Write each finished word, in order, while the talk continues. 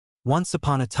Once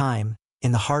upon a time,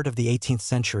 in the heart of the 18th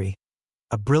century,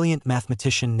 a brilliant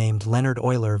mathematician named Leonhard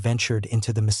Euler ventured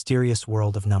into the mysterious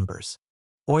world of numbers.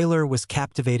 Euler was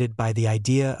captivated by the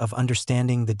idea of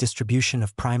understanding the distribution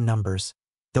of prime numbers,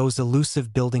 those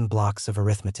elusive building blocks of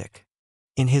arithmetic.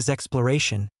 In his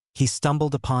exploration, he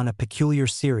stumbled upon a peculiar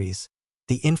series,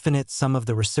 the infinite sum of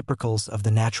the reciprocals of the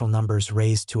natural numbers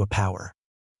raised to a power.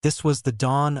 This was the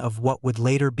dawn of what would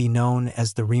later be known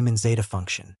as the Riemann zeta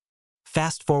function.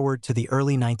 Fast forward to the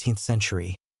early 19th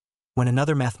century, when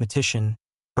another mathematician,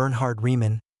 Bernhard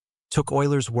Riemann, took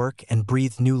Euler's work and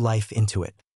breathed new life into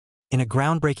it. In a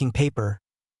groundbreaking paper,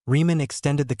 Riemann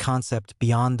extended the concept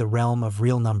beyond the realm of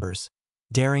real numbers,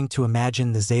 daring to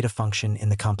imagine the zeta function in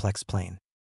the complex plane.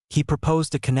 He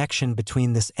proposed a connection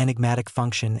between this enigmatic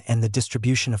function and the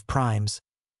distribution of primes,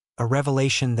 a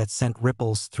revelation that sent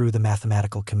ripples through the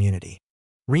mathematical community.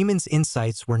 Riemann's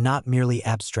insights were not merely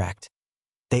abstract.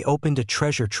 They opened a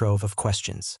treasure trove of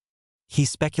questions. He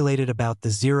speculated about the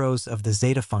zeros of the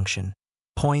zeta function,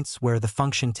 points where the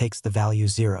function takes the value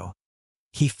 0.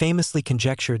 He famously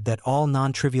conjectured that all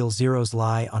non-trivial zeros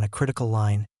lie on a critical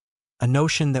line, a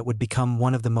notion that would become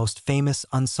one of the most famous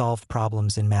unsolved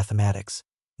problems in mathematics,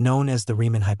 known as the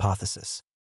Riemann hypothesis.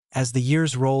 As the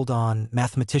years rolled on,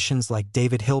 mathematicians like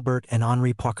David Hilbert and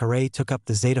Henri Poincaré took up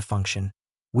the zeta function,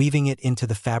 weaving it into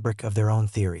the fabric of their own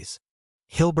theories.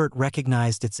 Hilbert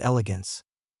recognized its elegance,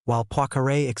 while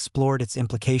Poincaré explored its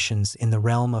implications in the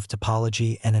realm of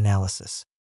topology and analysis.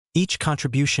 Each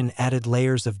contribution added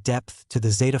layers of depth to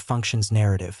the zeta function's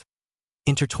narrative,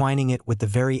 intertwining it with the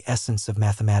very essence of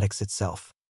mathematics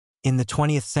itself. In the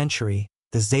 20th century,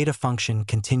 the zeta function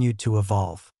continued to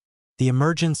evolve. The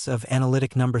emergence of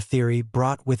analytic number theory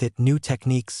brought with it new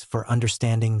techniques for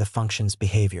understanding the function's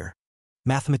behavior.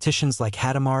 Mathematicians like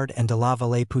Hadamard and de la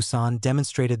Vallée-Poussin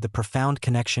demonstrated the profound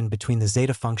connection between the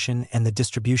zeta function and the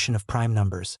distribution of prime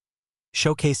numbers,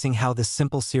 showcasing how this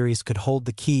simple series could hold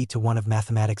the key to one of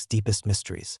mathematics' deepest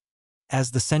mysteries.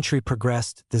 As the century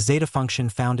progressed, the zeta function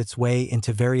found its way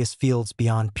into various fields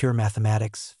beyond pure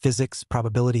mathematics, physics,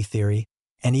 probability theory,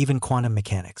 and even quantum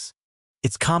mechanics.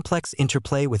 Its complex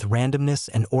interplay with randomness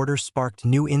and order sparked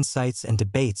new insights and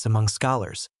debates among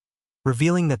scholars,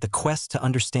 revealing that the quest to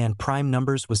understand prime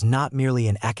numbers was not merely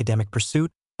an academic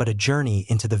pursuit, but a journey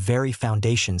into the very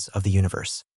foundations of the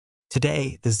universe.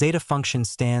 Today, the zeta function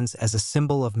stands as a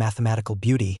symbol of mathematical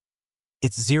beauty,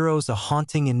 its zeros a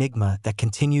haunting enigma that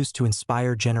continues to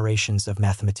inspire generations of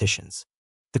mathematicians.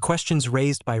 The questions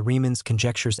raised by Riemann's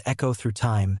conjectures echo through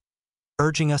time,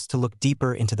 urging us to look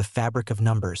deeper into the fabric of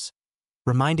numbers,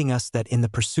 reminding us that in the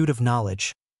pursuit of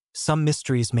knowledge, some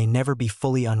mysteries may never be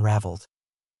fully unraveled,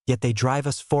 yet they drive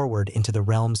us forward into the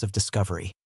realms of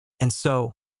discovery. And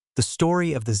so, the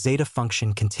story of the zeta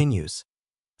function continues,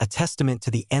 a testament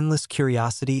to the endless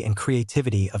curiosity and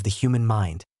creativity of the human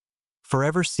mind,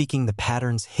 forever seeking the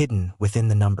patterns hidden within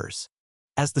the numbers.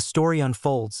 As the story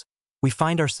unfolds, we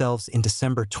find ourselves in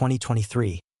December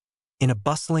 2023, in a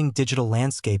bustling digital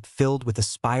landscape filled with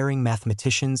aspiring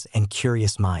mathematicians and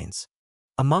curious minds.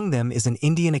 Among them is an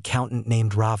Indian accountant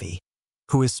named Ravi,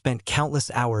 who has spent countless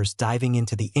hours diving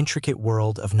into the intricate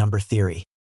world of number theory.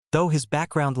 Though his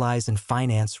background lies in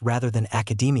finance rather than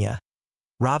academia,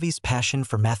 Ravi's passion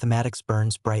for mathematics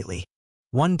burns brightly.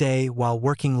 One day, while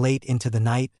working late into the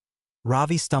night,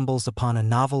 Ravi stumbles upon a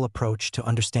novel approach to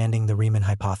understanding the Riemann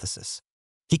hypothesis.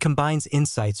 He combines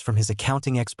insights from his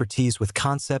accounting expertise with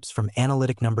concepts from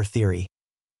analytic number theory,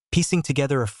 piecing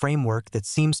together a framework that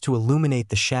seems to illuminate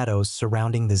the shadows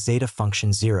surrounding the zeta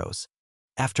function zeros.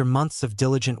 After months of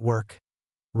diligent work,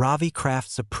 Ravi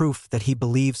crafts a proof that he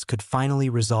believes could finally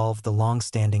resolve the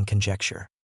long-standing conjecture.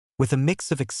 With a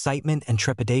mix of excitement and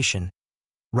trepidation,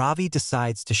 Ravi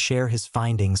decides to share his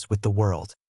findings with the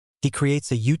world. He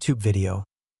creates a YouTube video,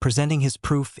 presenting his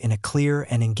proof in a clear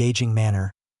and engaging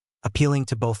manner, appealing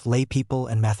to both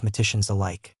laypeople and mathematicians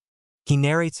alike. He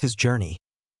narrates his journey,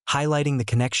 highlighting the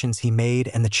connections he made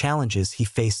and the challenges he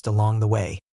faced along the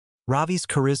way. Ravi's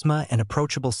charisma and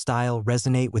approachable style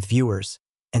resonate with viewers,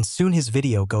 and soon his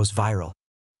video goes viral.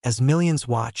 As millions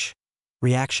watch,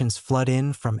 reactions flood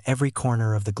in from every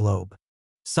corner of the globe.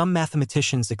 Some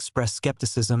mathematicians express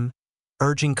skepticism,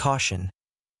 urging caution,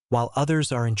 while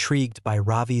others are intrigued by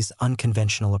Ravi's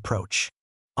unconventional approach.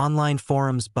 Online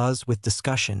forums buzz with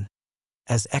discussion,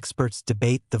 as experts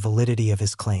debate the validity of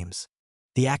his claims.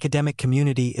 The academic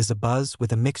community is abuzz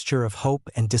with a mixture of hope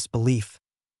and disbelief,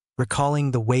 recalling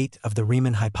the weight of the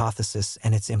Riemann hypothesis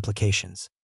and its implications.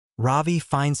 Ravi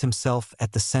finds himself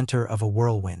at the center of a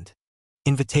whirlwind.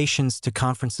 Invitations to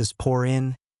conferences pour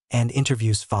in, and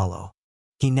interviews follow.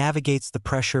 He navigates the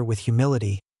pressure with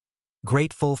humility,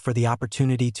 grateful for the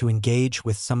opportunity to engage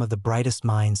with some of the brightest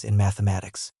minds in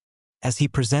mathematics. As he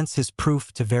presents his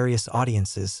proof to various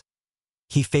audiences,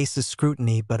 he faces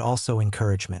scrutiny but also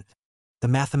encouragement. The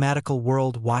mathematical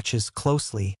world watches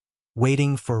closely,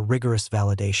 waiting for rigorous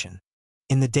validation.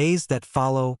 In the days that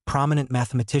follow, prominent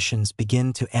mathematicians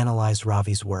begin to analyze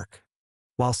Ravi's work.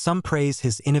 While some praise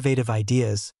his innovative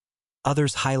ideas,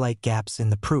 others highlight gaps in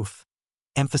the proof,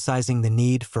 emphasizing the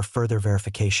need for further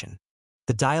verification.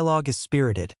 The dialogue is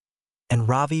spirited, and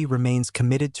Ravi remains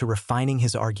committed to refining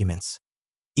his arguments,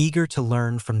 eager to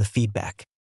learn from the feedback.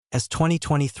 As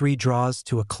 2023 draws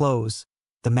to a close,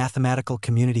 the mathematical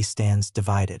community stands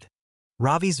divided.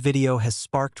 Ravi's video has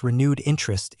sparked renewed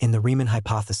interest in the Riemann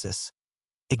hypothesis,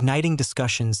 igniting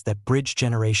discussions that bridge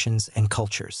generations and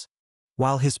cultures.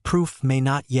 While his proof may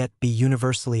not yet be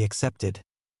universally accepted,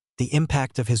 the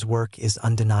impact of his work is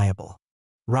undeniable.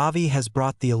 Ravi has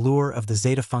brought the allure of the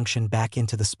zeta function back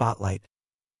into the spotlight,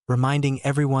 reminding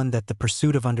everyone that the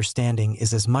pursuit of understanding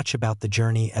is as much about the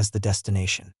journey as the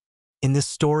destination. In this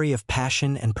story of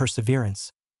passion and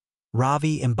perseverance,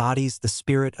 Ravi embodies the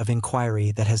spirit of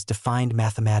inquiry that has defined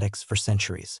mathematics for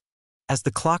centuries. As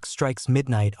the clock strikes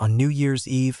midnight on New Year's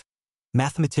Eve,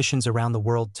 mathematicians around the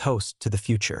world toast to the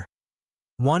future.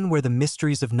 One where the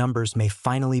mysteries of numbers may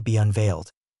finally be unveiled,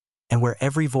 and where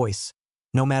every voice,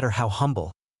 no matter how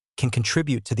humble, can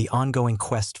contribute to the ongoing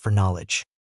quest for knowledge.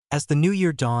 As the new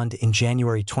year dawned in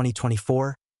January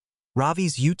 2024,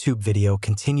 Ravi's YouTube video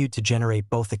continued to generate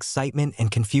both excitement and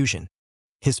confusion.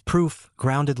 His proof,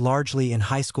 grounded largely in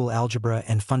high school algebra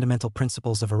and fundamental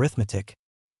principles of arithmetic,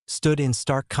 stood in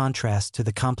stark contrast to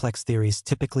the complex theories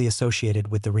typically associated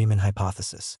with the Riemann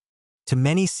hypothesis. To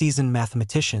many seasoned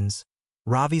mathematicians,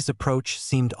 Ravi's approach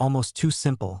seemed almost too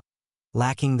simple,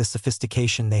 lacking the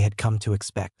sophistication they had come to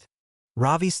expect.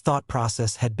 Ravi's thought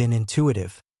process had been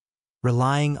intuitive,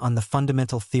 relying on the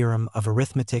fundamental theorem of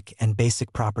arithmetic and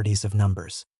basic properties of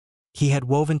numbers. He had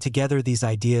woven together these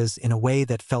ideas in a way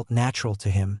that felt natural to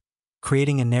him,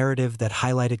 creating a narrative that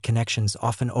highlighted connections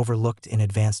often overlooked in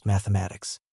advanced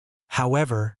mathematics.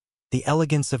 However, the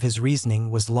elegance of his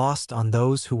reasoning was lost on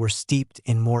those who were steeped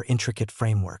in more intricate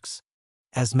frameworks.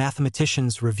 As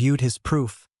mathematicians reviewed his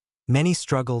proof, many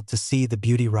struggled to see the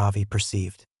beauty Ravi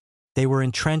perceived. They were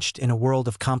entrenched in a world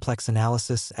of complex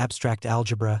analysis, abstract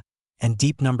algebra, and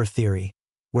deep number theory,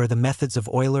 where the methods of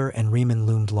Euler and Riemann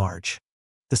loomed large.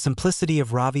 The simplicity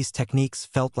of Ravi's techniques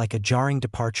felt like a jarring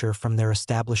departure from their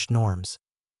established norms,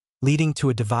 leading to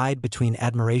a divide between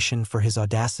admiration for his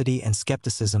audacity and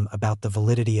skepticism about the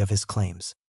validity of his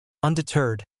claims.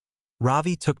 Undeterred,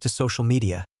 Ravi took to social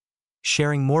media,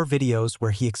 sharing more videos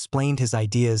where he explained his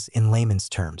ideas in layman's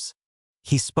terms.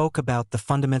 He spoke about the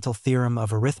fundamental theorem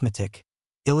of arithmetic,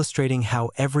 illustrating how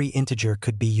every integer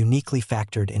could be uniquely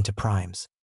factored into primes.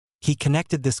 He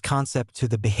connected this concept to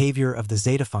the behavior of the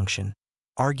zeta function,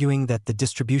 arguing that the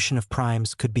distribution of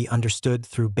primes could be understood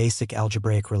through basic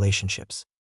algebraic relationships.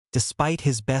 Despite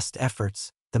his best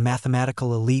efforts, the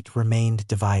mathematical elite remained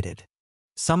divided.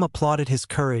 Some applauded his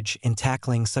courage in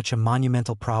tackling such a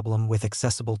monumental problem with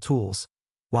accessible tools,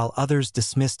 while others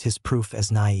dismissed his proof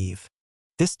as naive.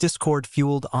 This discord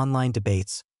fueled online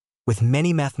debates, with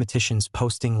many mathematicians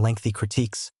posting lengthy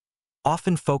critiques,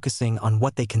 often focusing on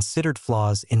what they considered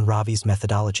flaws in Ravi's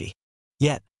methodology.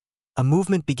 Yet, a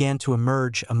movement began to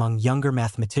emerge among younger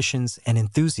mathematicians and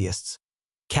enthusiasts,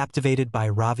 captivated by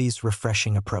Ravi's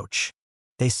refreshing approach.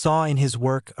 They saw in his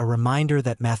work a reminder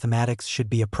that mathematics should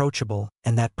be approachable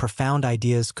and that profound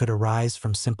ideas could arise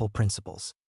from simple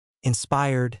principles.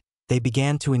 Inspired, they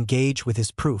began to engage with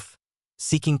his proof,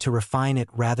 seeking to refine it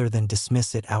rather than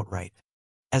dismiss it outright.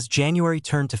 As January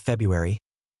turned to February,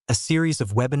 a series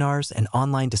of webinars and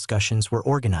online discussions were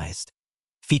organized,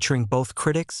 featuring both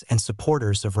critics and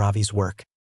supporters of Ravi's work.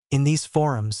 In these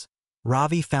forums,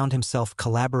 Ravi found himself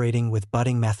collaborating with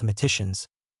budding mathematicians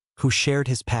who shared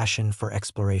his passion for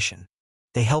exploration.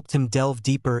 They helped him delve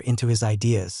deeper into his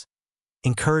ideas,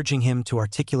 encouraging him to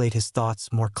articulate his thoughts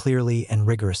more clearly and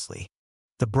rigorously.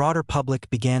 The broader public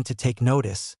began to take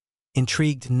notice,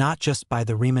 intrigued not just by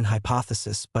the Riemann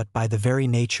hypothesis but by the very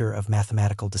nature of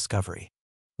mathematical discovery.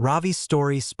 Ravi's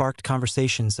story sparked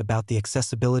conversations about the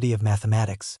accessibility of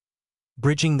mathematics,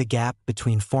 bridging the gap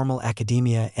between formal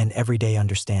academia and everyday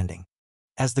understanding.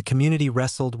 As the community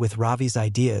wrestled with Ravi's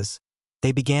ideas,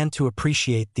 they began to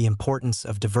appreciate the importance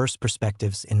of diverse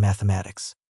perspectives in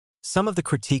mathematics. Some of the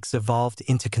critiques evolved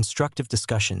into constructive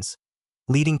discussions,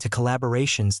 leading to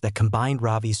collaborations that combined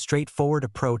Ravi's straightforward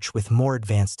approach with more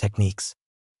advanced techniques.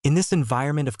 In this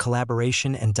environment of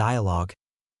collaboration and dialogue,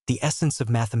 the essence of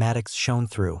mathematics shone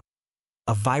through,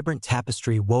 a vibrant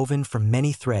tapestry woven from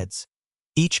many threads,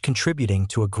 each contributing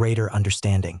to a greater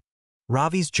understanding.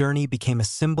 Ravi's journey became a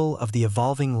symbol of the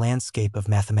evolving landscape of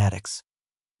mathematics,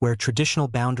 where traditional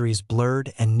boundaries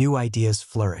blurred and new ideas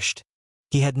flourished.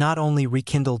 He had not only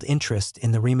rekindled interest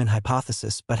in the Riemann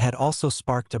hypothesis but had also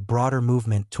sparked a broader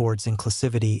movement towards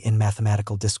inclusivity in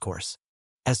mathematical discourse.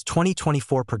 As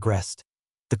 2024 progressed,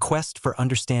 the quest for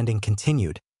understanding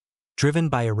continued, driven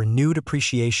by a renewed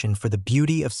appreciation for the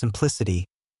beauty of simplicity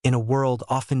in a world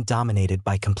often dominated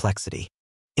by complexity.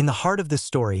 In the heart of this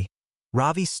story,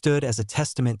 Ravi stood as a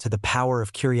testament to the power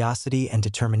of curiosity and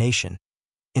determination,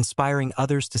 inspiring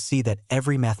others to see that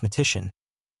every mathematician,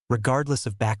 regardless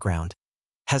of background,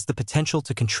 has the potential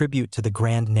to contribute to the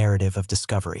grand narrative of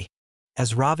discovery.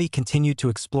 As Ravi continued to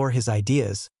explore his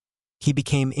ideas, he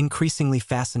became increasingly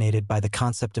fascinated by the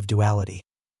concept of duality,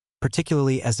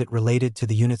 particularly as it related to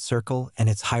the unit circle and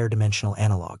its higher dimensional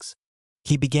analogues.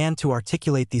 He began to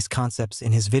articulate these concepts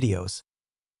in his videos,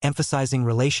 emphasizing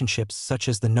relationships such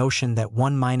as the notion that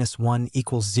 1 minus 1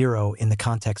 equals 0 in the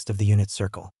context of the unit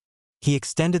circle. He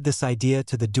extended this idea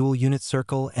to the dual unit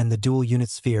circle and the dual unit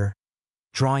sphere,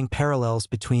 drawing parallels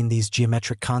between these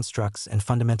geometric constructs and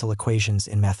fundamental equations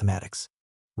in mathematics.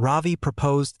 Ravi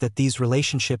proposed that these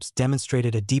relationships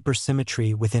demonstrated a deeper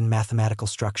symmetry within mathematical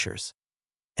structures,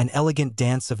 an elegant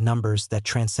dance of numbers that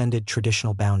transcended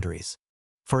traditional boundaries.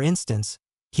 For instance,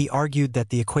 he argued that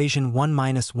the equation 1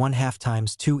 minus 1/2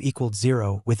 times 2 equaled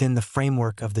 0 within the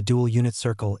framework of the dual unit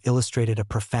circle illustrated a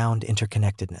profound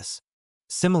interconnectedness.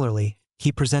 Similarly,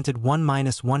 he presented 1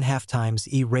 minus 1/2 times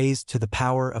e raised to the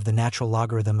power of the natural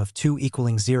logarithm of 2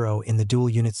 equaling 0 in the dual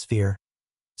unit sphere,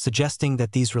 suggesting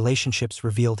that these relationships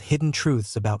revealed hidden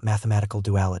truths about mathematical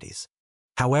dualities.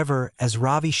 However, as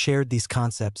Ravi shared these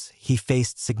concepts, he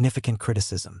faced significant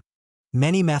criticism.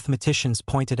 Many mathematicians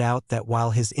pointed out that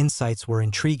while his insights were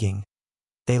intriguing,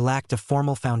 they lacked a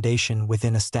formal foundation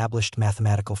within established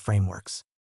mathematical frameworks.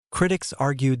 Critics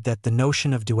argued that the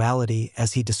notion of duality,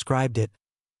 as he described it,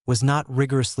 was not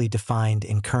rigorously defined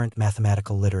in current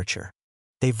mathematical literature.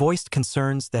 They voiced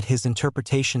concerns that his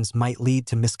interpretations might lead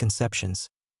to misconceptions,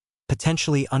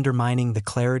 potentially undermining the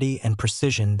clarity and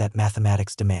precision that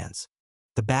mathematics demands.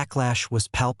 The backlash was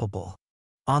palpable.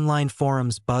 Online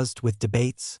forums buzzed with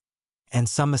debates, and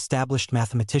some established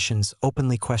mathematicians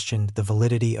openly questioned the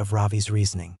validity of Ravi's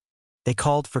reasoning. They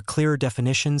called for clearer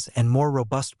definitions and more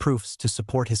robust proofs to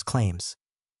support his claims,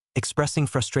 expressing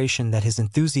frustration that his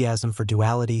enthusiasm for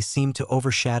duality seemed to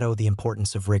overshadow the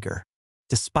importance of rigor.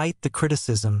 Despite the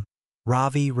criticism,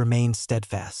 Ravi remained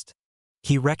steadfast.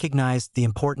 He recognized the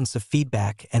importance of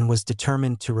feedback and was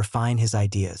determined to refine his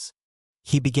ideas.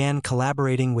 He began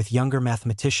collaborating with younger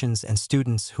mathematicians and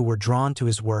students who were drawn to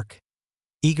his work,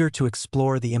 eager to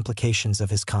explore the implications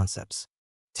of his concepts.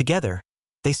 Together,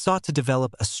 they sought to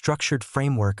develop a structured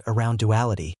framework around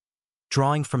duality,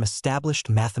 drawing from established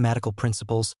mathematical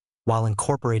principles while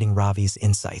incorporating Ravi's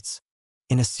insights.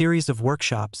 In a series of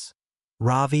workshops,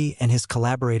 Ravi and his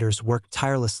collaborators worked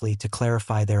tirelessly to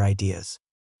clarify their ideas.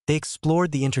 They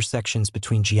explored the intersections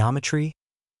between geometry,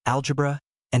 algebra,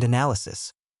 and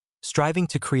analysis, striving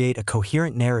to create a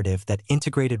coherent narrative that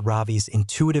integrated Ravi's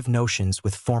intuitive notions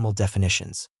with formal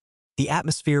definitions. The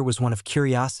atmosphere was one of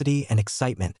curiosity and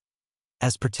excitement,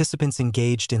 as participants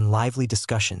engaged in lively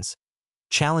discussions,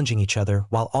 challenging each other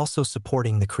while also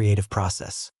supporting the creative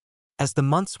process. As the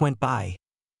months went by,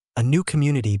 a new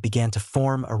community began to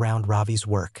form around Ravi's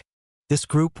work. This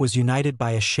group was united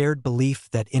by a shared belief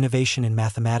that innovation in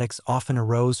mathematics often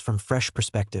arose from fresh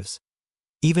perspectives,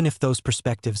 even if those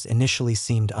perspectives initially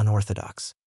seemed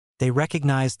unorthodox. They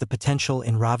recognized the potential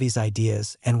in Ravi's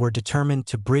ideas and were determined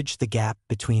to bridge the gap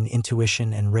between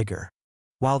intuition and rigor.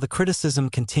 While the criticism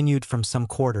continued from some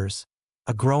quarters,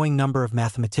 a growing number of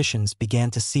mathematicians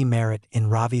began to see merit in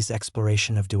Ravi's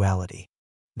exploration of duality.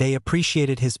 They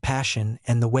appreciated his passion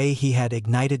and the way he had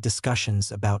ignited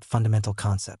discussions about fundamental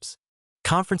concepts.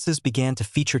 Conferences began to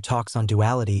feature talks on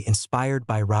duality inspired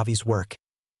by Ravi's work,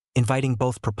 inviting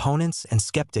both proponents and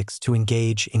skeptics to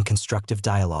engage in constructive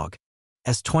dialogue.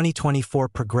 As 2024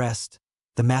 progressed,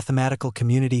 the mathematical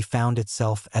community found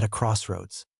itself at a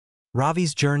crossroads.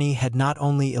 Ravi's journey had not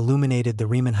only illuminated the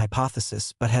Riemann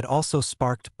hypothesis but had also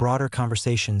sparked broader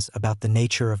conversations about the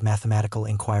nature of mathematical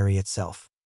inquiry itself.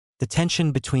 The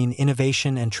tension between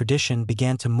innovation and tradition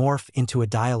began to morph into a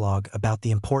dialogue about the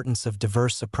importance of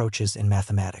diverse approaches in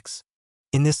mathematics.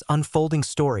 In this unfolding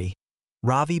story,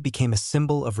 Ravi became a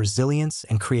symbol of resilience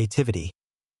and creativity,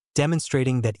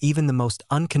 demonstrating that even the most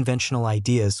unconventional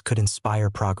ideas could inspire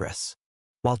progress.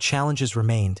 While challenges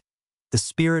remained, the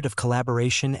spirit of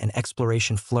collaboration and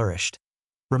exploration flourished,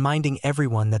 reminding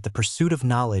everyone that the pursuit of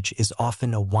knowledge is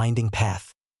often a winding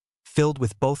path, filled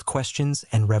with both questions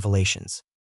and revelations.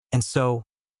 And so,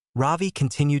 Ravi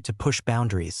continued to push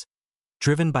boundaries,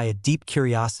 driven by a deep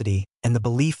curiosity and the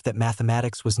belief that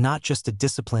mathematics was not just a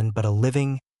discipline but a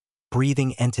living,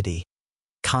 breathing entity,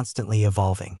 constantly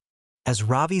evolving. As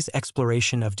Ravi's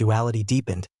exploration of duality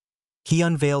deepened, he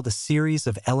unveiled a series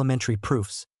of elementary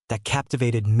proofs that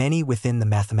captivated many within the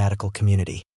mathematical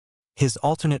community. His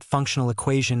alternate functional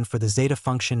equation for the zeta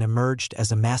function emerged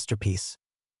as a masterpiece,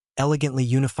 elegantly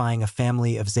unifying a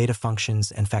family of zeta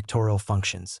functions and factorial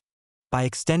functions. By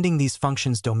extending these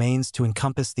functions' domains to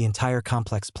encompass the entire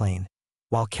complex plane,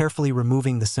 while carefully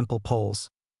removing the simple poles,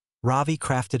 Ravi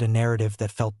crafted a narrative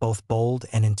that felt both bold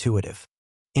and intuitive.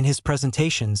 In his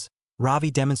presentations,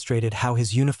 Ravi demonstrated how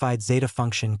his unified zeta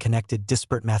function connected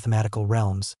disparate mathematical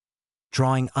realms,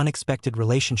 drawing unexpected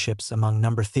relationships among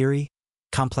number theory,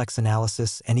 complex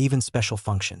analysis, and even special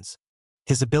functions.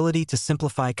 His ability to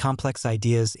simplify complex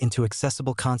ideas into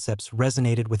accessible concepts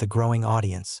resonated with a growing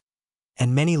audience,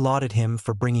 and many lauded him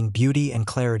for bringing beauty and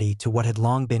clarity to what had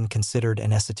long been considered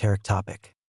an esoteric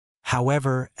topic.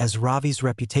 However, as Ravi's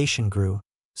reputation grew,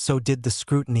 so did the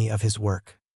scrutiny of his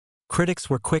work. Critics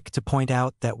were quick to point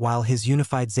out that while his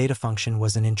unified zeta function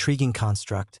was an intriguing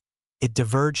construct, it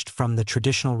diverged from the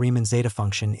traditional Riemann zeta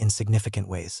function in significant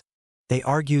ways. They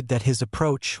argued that his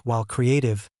approach, while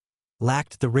creative,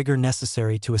 lacked the rigor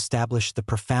necessary to establish the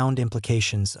profound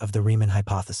implications of the Riemann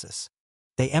hypothesis.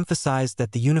 They emphasized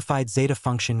that the unified zeta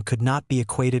function could not be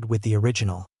equated with the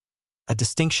original, a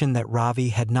distinction that Ravi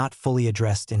had not fully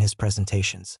addressed in his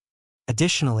presentations.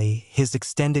 Additionally, his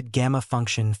extended gamma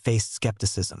function faced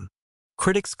skepticism.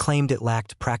 Critics claimed it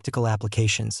lacked practical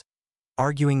applications,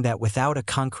 arguing that without a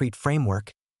concrete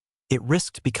framework, it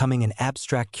risked becoming an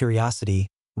abstract curiosity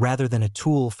rather than a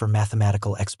tool for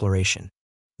mathematical exploration.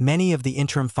 Many of the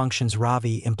interim functions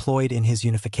Ravi employed in his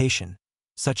unification,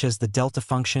 such as the delta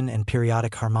function and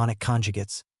periodic harmonic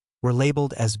conjugates, were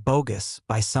labeled as bogus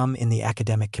by some in the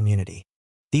academic community.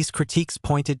 These critiques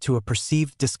pointed to a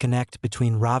perceived disconnect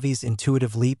between Ravi's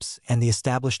intuitive leaps and the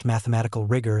established mathematical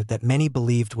rigor that many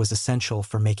believed was essential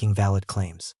for making valid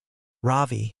claims.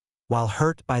 Ravi, while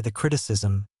hurt by the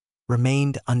criticism,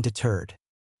 remained undeterred.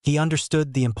 He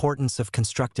understood the importance of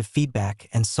constructive feedback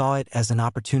and saw it as an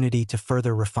opportunity to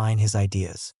further refine his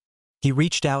ideas. He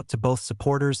reached out to both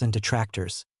supporters and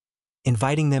detractors,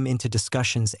 inviting them into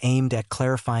discussions aimed at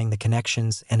clarifying the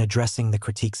connections and addressing the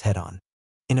critiques head-on.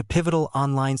 In a pivotal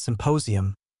online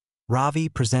symposium, Ravi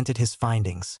presented his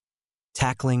findings,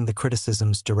 tackling the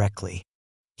criticisms directly.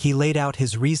 He laid out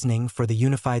his reasoning for the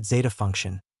unified zeta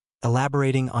function,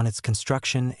 elaborating on its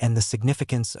construction and the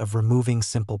significance of removing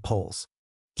simple poles.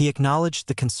 He acknowledged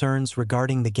the concerns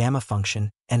regarding the gamma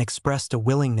function and expressed a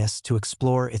willingness to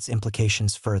explore its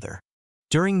implications further.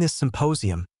 During this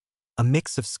symposium, a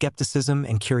mix of skepticism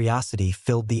and curiosity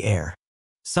filled the air.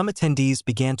 Some attendees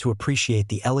began to appreciate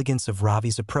the elegance of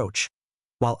Ravi's approach,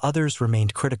 while others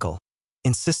remained critical,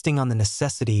 insisting on the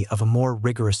necessity of a more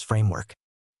rigorous framework.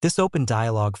 This open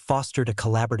dialogue fostered a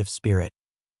collaborative spirit.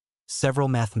 Several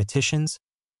mathematicians,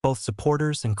 both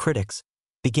supporters and critics,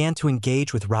 began to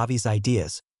engage with Ravi's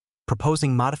ideas,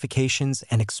 proposing modifications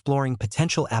and exploring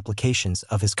potential applications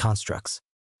of his constructs.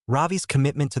 Ravi's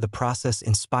commitment to the process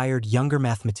inspired younger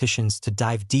mathematicians to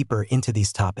dive deeper into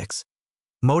these topics,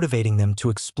 motivating them to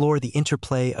explore the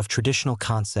interplay of traditional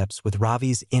concepts with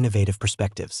Ravi's innovative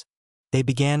perspectives. They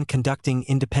began conducting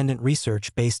independent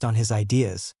research based on his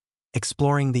ideas,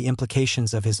 exploring the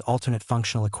implications of his alternate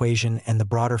functional equation and the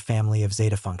broader family of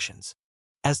zeta functions.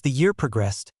 As the year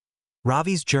progressed,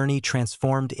 Ravi's journey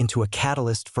transformed into a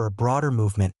catalyst for a broader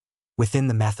movement within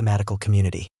the mathematical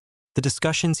community. The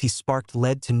discussions he sparked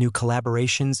led to new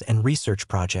collaborations and research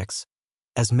projects,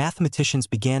 as mathematicians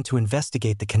began to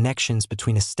investigate the connections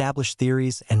between established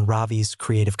theories and Ravi's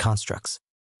creative constructs.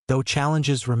 Though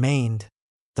challenges remained,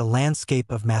 the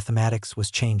landscape of mathematics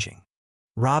was changing.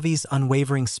 Ravi's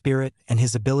unwavering spirit and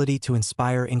his ability to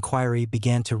inspire inquiry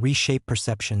began to reshape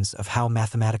perceptions of how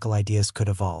mathematical ideas could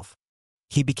evolve.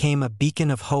 He became a beacon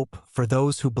of hope for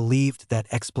those who believed that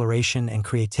exploration and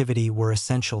creativity were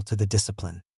essential to the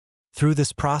discipline. Through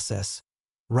this process,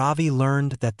 Ravi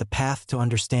learned that the path to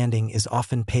understanding is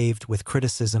often paved with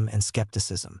criticism and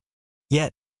skepticism.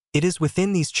 Yet, it is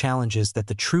within these challenges that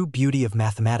the true beauty of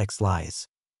mathematics lies,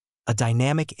 a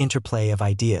dynamic interplay of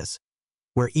ideas,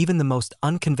 where even the most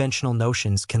unconventional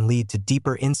notions can lead to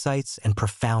deeper insights and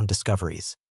profound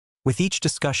discoveries. With each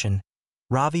discussion,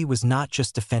 Ravi was not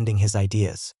just defending his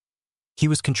ideas. He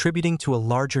was contributing to a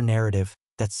larger narrative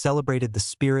that celebrated the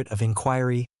spirit of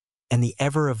inquiry and the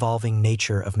ever-evolving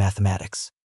nature of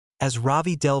mathematics. As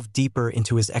Ravi delved deeper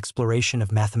into his exploration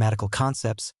of mathematical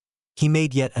concepts, He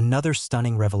made yet another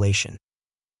stunning revelation: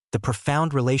 the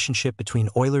profound relationship between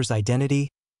Euler's identity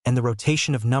and the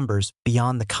rotation of numbers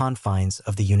beyond the confines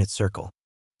of the unit circle.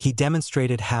 He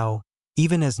demonstrated how,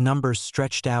 even as numbers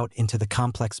stretched out into the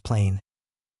complex plane,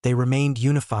 they remained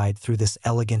unified through this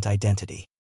elegant identity.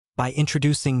 By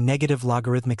introducing negative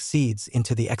logarithmic seeds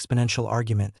into the exponential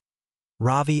argument,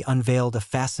 Ravi unveiled a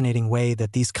fascinating way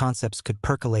that these concepts could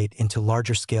percolate into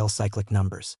larger-scale cyclic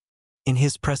numbers. In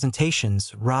his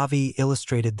presentations, Ravi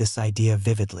illustrated this idea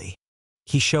vividly.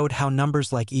 He showed how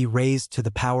numbers like e raised to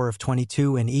the power of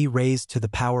 22 and e raised to the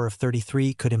power of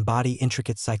 33 could embody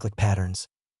intricate cyclic patterns,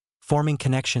 forming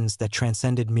connections that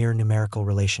transcended mere numerical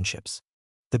relationships.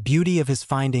 The beauty of his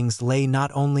findings lay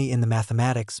not only in the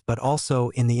mathematics but also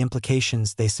in the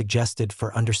implications they suggested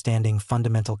for understanding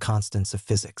fundamental constants of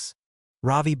physics.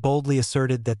 Ravi boldly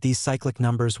asserted that these cyclic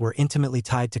numbers were intimately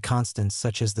tied to constants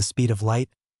such as the speed of light,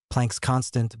 Planck's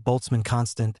constant, Boltzmann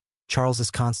constant, Charles's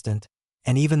constant,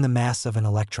 and even the mass of an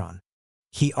electron.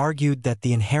 He argued that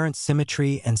the inherent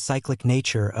symmetry and cyclic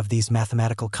nature of these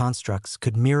mathematical constructs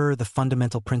could mirror the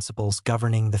fundamental principles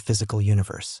governing the physical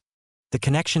universe. The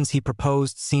connections he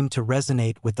proposed seemed to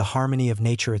resonate with the harmony of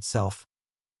nature itself,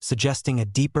 suggesting a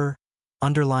deeper,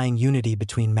 underlying unity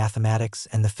between mathematics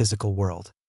and the physical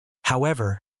world.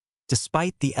 However,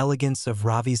 despite the elegance of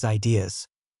Ravi's ideas,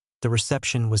 the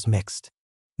reception was mixed.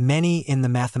 Many in the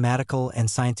mathematical and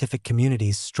scientific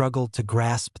communities struggled to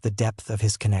grasp the depth of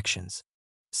his connections.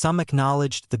 Some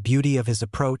acknowledged the beauty of his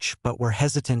approach but were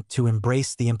hesitant to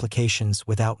embrace the implications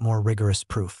without more rigorous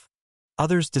proof.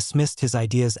 Others dismissed his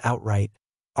ideas outright,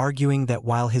 arguing that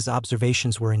while his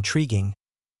observations were intriguing,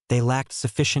 they lacked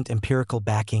sufficient empirical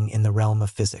backing in the realm of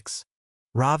physics.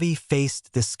 Ravi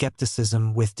faced this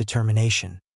skepticism with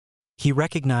determination. He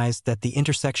recognized that the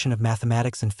intersection of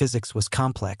mathematics and physics was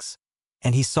complex,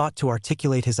 and he sought to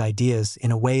articulate his ideas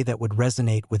in a way that would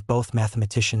resonate with both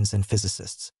mathematicians and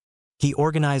physicists. He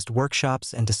organized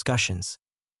workshops and discussions,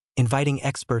 inviting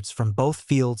experts from both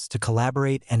fields to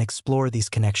collaborate and explore these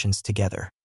connections together.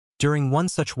 During one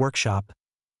such workshop,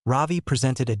 Ravi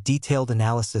presented a detailed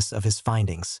analysis of his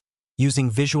findings, using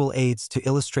visual aids to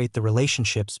illustrate the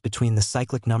relationships between the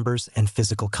cyclic numbers and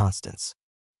physical constants.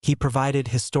 He provided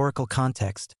historical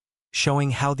context,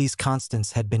 showing how these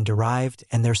constants had been derived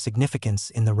and their significance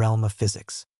in the realm of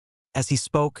physics. As he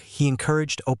spoke, he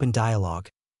encouraged open dialogue,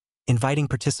 inviting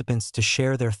participants to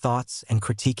share their thoughts and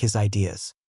critique his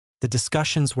ideas. The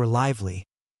discussions were lively,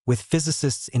 with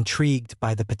physicists intrigued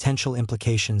by the potential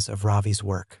implications of Ravi's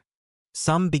work.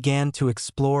 Some began to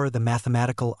explore the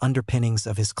mathematical underpinnings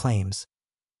of his claims,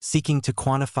 seeking to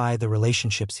quantify the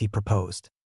relationships he proposed.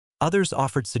 Others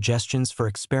offered suggestions for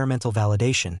experimental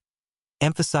validation,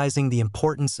 emphasizing the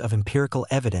importance of empirical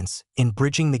evidence in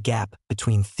bridging the gap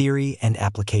between theory and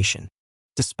application.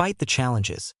 Despite the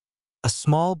challenges, a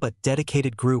small but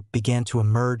dedicated group began to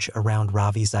emerge around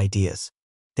Ravi's ideas.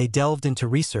 They delved into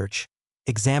research,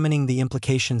 examining the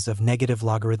implications of negative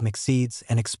logarithmic seeds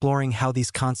and exploring how these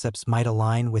concepts might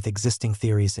align with existing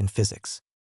theories in physics.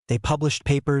 They published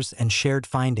papers and shared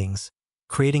findings,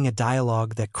 creating a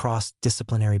dialogue that crossed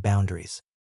disciplinary boundaries.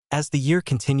 As the year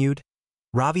continued,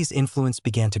 Ravi's influence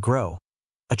began to grow,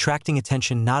 attracting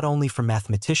attention not only from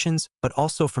mathematicians but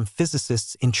also from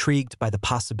physicists intrigued by the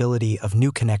possibility of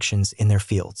new connections in their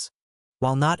fields.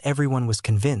 While not everyone was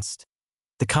convinced,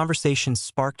 the conversations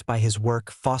sparked by his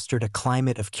work fostered a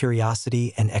climate of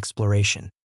curiosity and exploration.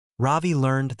 Ravi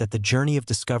learned that the journey of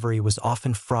discovery was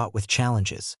often fraught with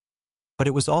challenges, but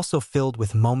it was also filled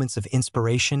with moments of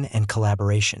inspiration and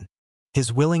collaboration.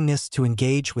 His willingness to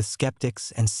engage with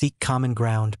skeptics and seek common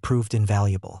ground proved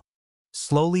invaluable.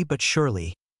 Slowly but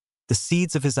surely, the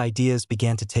seeds of his ideas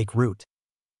began to take root,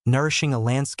 nourishing a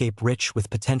landscape rich with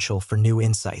potential for new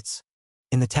insights.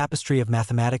 In the tapestry of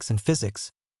mathematics and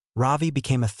physics, Ravi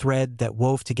became a thread that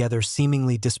wove together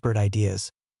seemingly disparate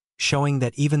ideas, showing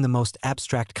that even the most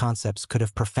abstract concepts could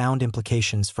have profound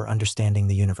implications for understanding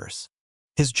the universe.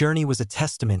 His journey was a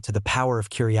testament to the power of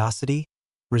curiosity,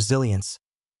 resilience,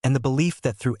 and the belief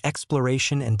that through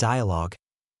exploration and dialogue,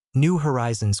 new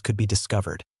horizons could be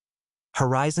discovered.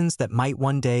 Horizons that might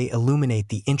one day illuminate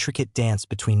the intricate dance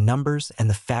between numbers and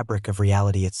the fabric of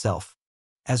reality itself.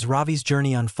 As Ravi's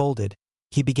journey unfolded,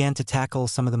 he began to tackle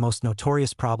some of the most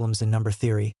notorious problems in number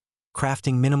theory,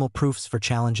 crafting minimal proofs for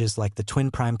challenges like the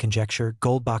twin prime conjecture,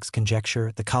 Goldbach's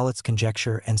conjecture, the collatz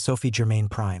conjecture, and Sophie-Germain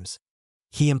primes.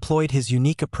 He employed his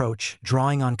unique approach,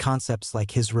 drawing on concepts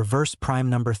like his reverse prime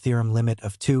number theorem limit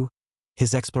of 2,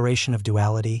 his exploration of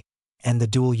duality, and the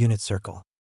dual unit circle.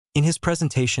 In his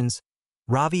presentations,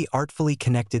 Ravi artfully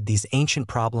connected these ancient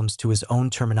problems to his own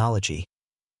terminology,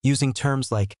 using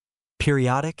terms like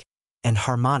periodic and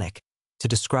harmonic to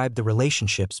describe the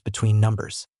relationships between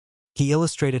numbers. He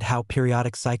illustrated how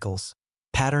periodic cycles,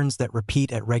 patterns that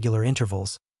repeat at regular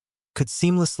intervals, could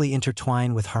seamlessly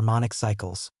intertwine with harmonic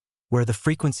cycles, where the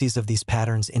frequencies of these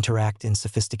patterns interact in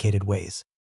sophisticated ways.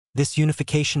 This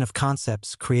unification of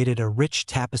concepts created a rich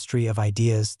tapestry of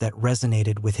ideas that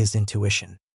resonated with his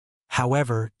intuition.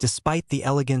 However, despite the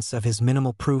elegance of his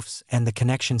minimal proofs and the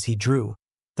connections he drew,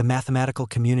 the mathematical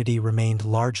community remained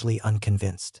largely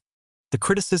unconvinced. The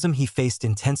criticism he faced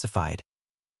intensified.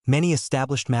 Many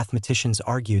established mathematicians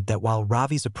argued that while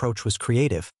Ravi's approach was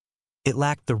creative, it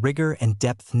lacked the rigor and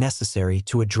depth necessary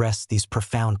to address these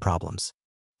profound problems.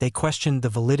 They questioned the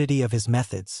validity of his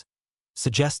methods,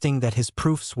 suggesting that his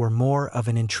proofs were more of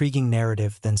an intriguing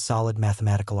narrative than solid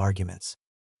mathematical arguments.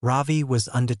 Ravi was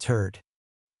undeterred.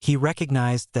 He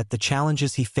recognized that the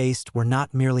challenges he faced were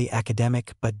not merely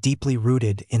academic but deeply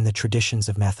rooted in the traditions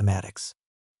of mathematics.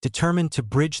 Determined to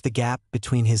bridge the gap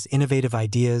between his innovative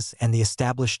ideas and the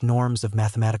established norms of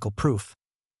mathematical proof,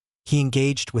 he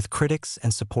engaged with critics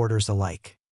and supporters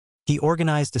alike. He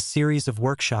organized a series of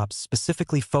workshops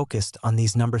specifically focused on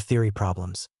these number theory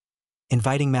problems,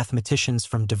 inviting mathematicians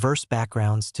from diverse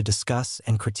backgrounds to discuss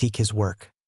and critique his work.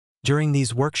 During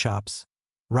these workshops,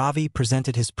 Ravi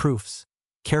presented his proofs,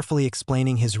 carefully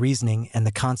explaining his reasoning and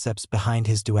the concepts behind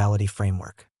his duality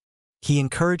framework. He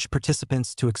encouraged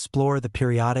participants to explore the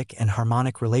periodic and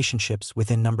harmonic relationships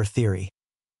within number theory,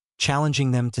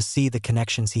 challenging them to see the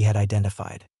connections he had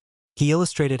identified. He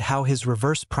illustrated how his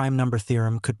reverse prime number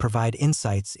theorem could provide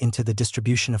insights into the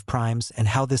distribution of primes and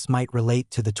how this might relate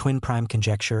to the twin prime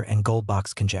conjecture and gold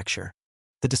box conjecture.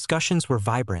 The discussions were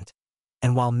vibrant,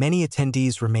 and while many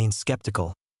attendees remained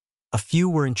skeptical, a few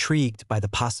were intrigued by the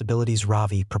possibilities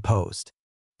Ravi proposed.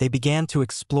 They began to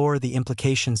explore the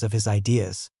implications of his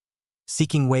ideas,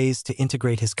 seeking ways to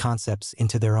integrate his concepts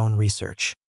into their own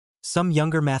research. Some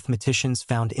younger mathematicians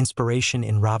found inspiration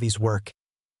in Ravi's work,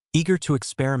 eager to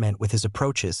experiment with his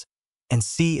approaches and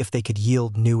see if they could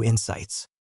yield new insights.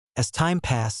 As time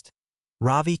passed,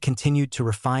 Ravi continued to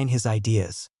refine his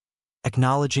ideas,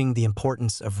 acknowledging the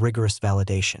importance of rigorous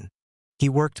validation. He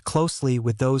worked closely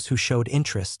with those who showed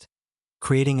interest,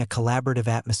 creating a collaborative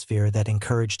atmosphere that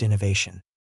encouraged innovation.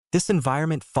 This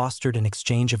environment fostered an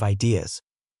exchange of ideas,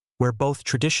 where both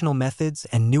traditional methods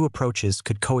and new approaches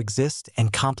could coexist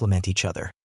and complement each other.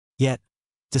 Yet,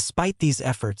 despite these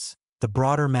efforts, the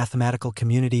broader mathematical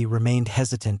community remained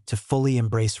hesitant to fully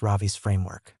embrace Ravi's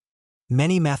framework.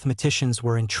 Many mathematicians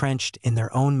were entrenched in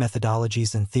their own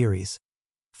methodologies and theories,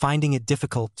 finding it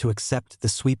difficult to accept the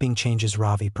sweeping changes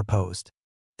Ravi proposed.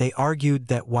 They argued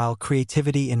that while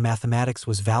creativity in mathematics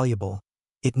was valuable,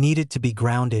 it needed to be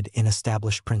grounded in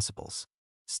established principles.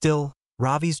 Still,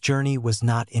 Ravi's journey was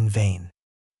not in vain.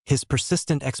 His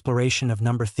persistent exploration of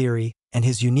number theory and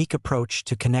his unique approach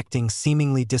to connecting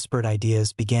seemingly disparate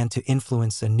ideas began to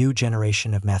influence a new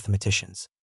generation of mathematicians.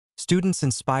 Students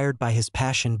inspired by his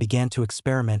passion began to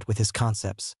experiment with his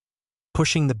concepts,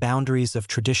 pushing the boundaries of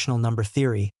traditional number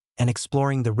theory and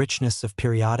exploring the richness of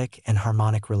periodic and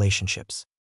harmonic relationships.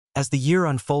 As the year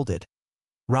unfolded,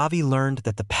 Ravi learned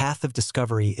that the path of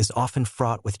discovery is often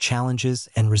fraught with challenges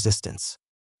and resistance.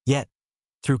 Yet,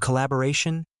 through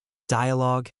collaboration,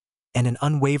 dialogue, and an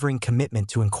unwavering commitment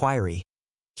to inquiry,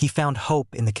 he found hope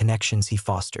in the connections he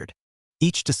fostered.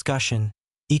 Each discussion,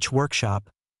 each workshop,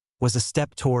 was a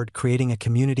step toward creating a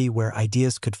community where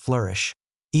ideas could flourish,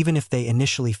 even if they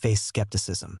initially faced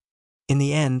skepticism. In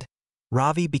the end,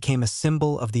 Ravi became a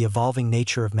symbol of the evolving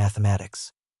nature of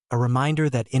mathematics, a reminder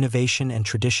that innovation and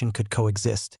tradition could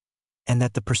coexist, and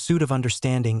that the pursuit of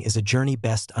understanding is a journey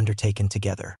best undertaken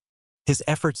together. His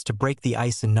efforts to break the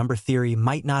ice in number theory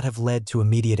might not have led to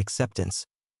immediate acceptance,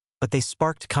 but they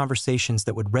sparked conversations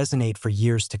that would resonate for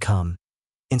years to come,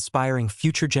 inspiring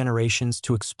future generations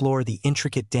to explore the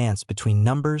intricate dance between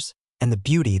numbers and the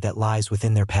beauty that lies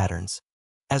within their patterns.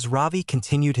 As Ravi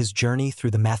continued his journey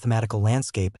through the mathematical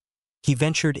landscape, he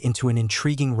ventured into an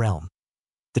intriguing realm: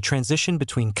 the transition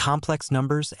between complex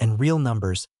numbers and real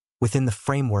numbers within the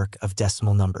framework of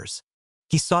decimal numbers.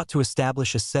 He sought to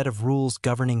establish a set of rules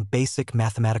governing basic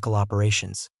mathematical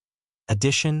operations: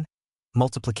 addition,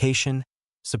 multiplication,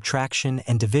 subtraction,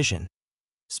 and division,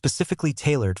 specifically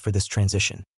tailored for this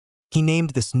transition. He named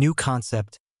this new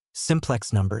concept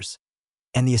simplex numbers,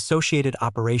 and the associated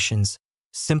operations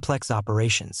simplex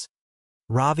operations.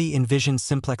 Ravi envisioned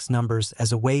simplex numbers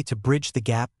as a way to bridge the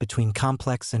gap between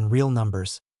complex and real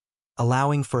numbers,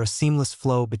 allowing for a seamless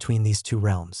flow between these two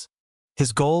realms.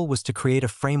 His goal was to create a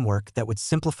framework that would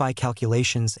simplify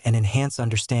calculations and enhance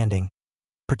understanding,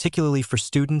 particularly for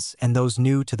students and those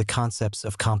new to the concepts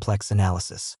of complex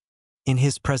analysis. In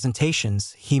his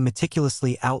presentations, he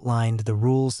meticulously outlined the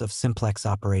rules of simplex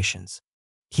operations.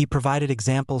 He provided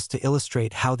examples to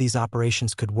illustrate how these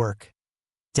operations could work,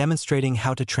 demonstrating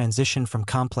how to transition from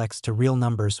complex to real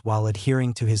numbers while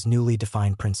adhering to his newly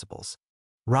defined principles.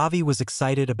 Ravi was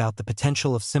excited about the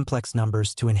potential of simplex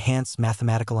numbers to enhance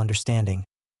mathematical understanding,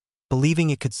 believing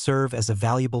it could serve as a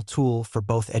valuable tool for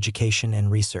both education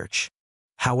and research.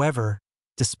 However,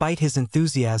 despite his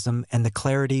enthusiasm and the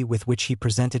clarity with which he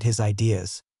presented his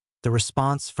ideas, the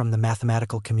response from the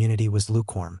mathematical community was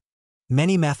lukewarm.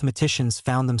 Many mathematicians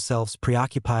found themselves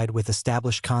preoccupied with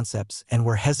established concepts and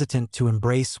were hesitant to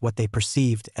embrace what they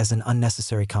perceived as an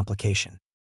unnecessary complication.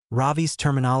 Ravi's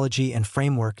terminology and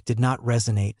framework did not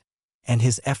resonate, and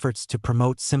his efforts to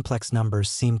promote simplex numbers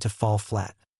seemed to fall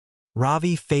flat.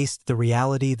 Ravi faced the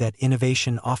reality that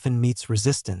innovation often meets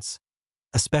resistance,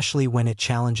 especially when it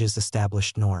challenges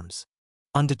established norms.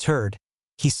 Undeterred,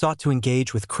 he sought to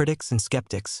engage with critics and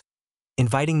skeptics,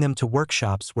 inviting them to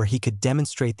workshops where he could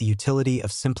demonstrate the utility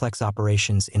of simplex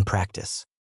operations in practice.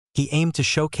 He aimed to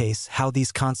showcase how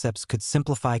these concepts could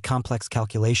simplify complex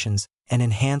calculations and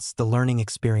enhance the learning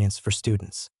experience for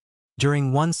students.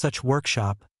 During one such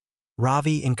workshop,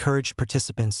 Ravi encouraged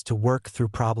participants to work through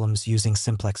problems using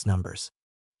simplex numbers.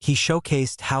 He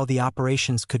showcased how the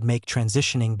operations could make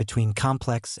transitioning between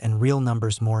complex and real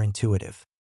numbers more intuitive.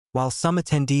 While some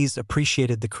attendees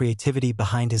appreciated the creativity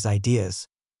behind his ideas,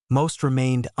 most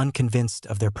remained unconvinced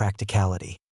of their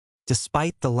practicality.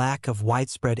 Despite the lack of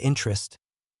widespread interest,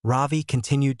 Ravi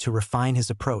continued to refine his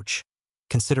approach,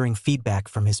 considering feedback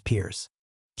from his peers.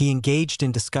 He engaged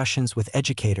in discussions with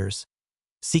educators,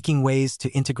 seeking ways to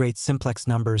integrate simplex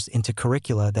numbers into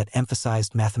curricula that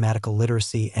emphasized mathematical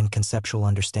literacy and conceptual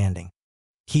understanding.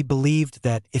 He believed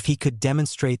that if he could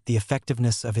demonstrate the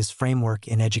effectiveness of his framework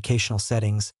in educational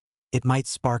settings, it might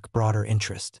spark broader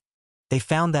interest. They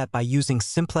found that by using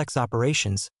simplex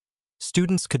operations,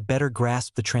 students could better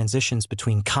grasp the transitions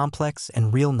between complex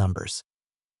and real numbers,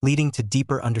 leading to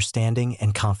deeper understanding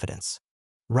and confidence.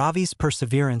 Ravi's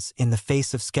perseverance in the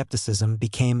face of skepticism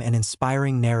became an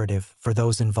inspiring narrative for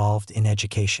those involved in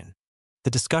education.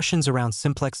 The discussions around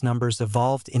simplex numbers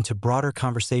evolved into broader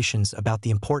conversations about the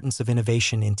importance of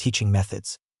innovation in teaching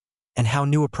methods and how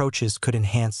new approaches could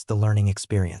enhance the learning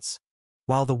experience.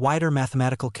 While the wider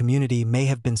mathematical community may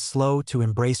have been slow to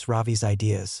embrace Ravi's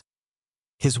ideas,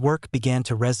 his work began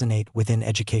to resonate within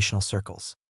educational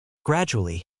circles.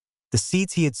 Gradually, the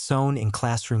seeds he had sown in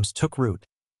classrooms took root,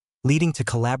 leading to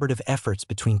collaborative efforts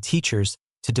between teachers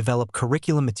to develop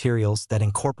curriculum materials that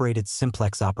incorporated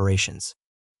simplex operations.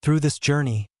 Through this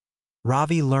journey,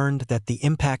 Ravi learned that the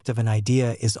impact of an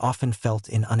idea is often felt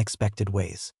in unexpected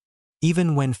ways.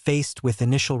 Even when faced with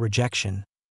initial rejection,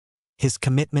 his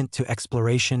commitment to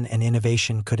exploration and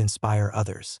innovation could inspire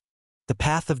others. The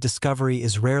path of discovery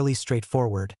is rarely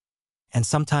straightforward, and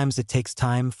sometimes it takes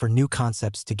time for new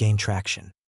concepts to gain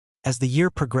traction. As the year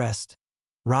progressed,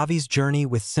 Ravi's journey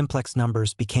with simplex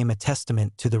numbers became a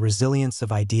testament to the resilience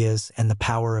of ideas and the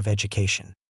power of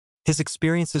education. His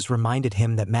experiences reminded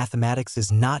him that mathematics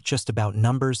is not just about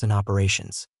numbers and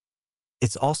operations.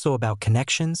 It's also about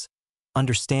connections,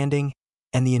 understanding,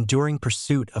 and the enduring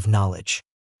pursuit of knowledge.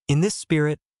 In this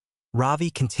spirit, Ravi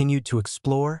continued to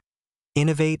explore,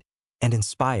 innovate, and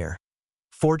inspire,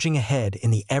 forging ahead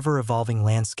in the ever-evolving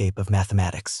landscape of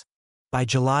mathematics. By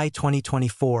July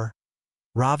 2024,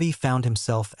 Ravi found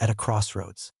himself at a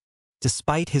crossroads.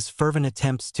 Despite his fervent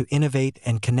attempts to innovate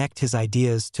and connect his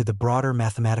ideas to the broader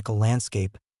mathematical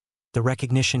landscape, the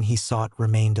recognition he sought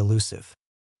remained elusive.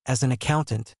 As an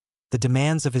accountant, the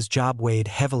demands of his job weighed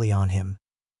heavily on him,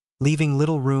 leaving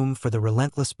little room for the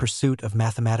relentless pursuit of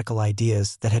mathematical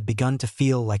ideas that had begun to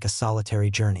feel like a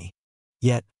solitary journey.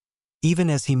 Yet, even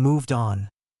as he moved on,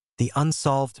 the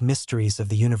unsolved mysteries of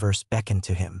the universe beckoned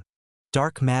to him.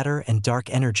 Dark matter and dark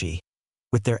energy,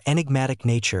 with their enigmatic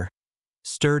nature,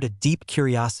 stirred a deep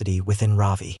curiosity within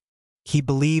Ravi. He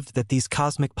believed that these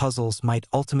cosmic puzzles might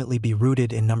ultimately be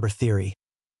rooted in number theory,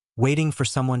 waiting for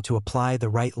someone to apply the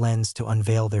right lens to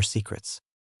unveil their secrets.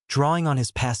 Drawing on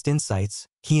his past insights,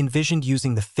 he envisioned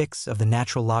using the fix of the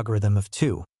natural logarithm of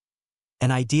 2,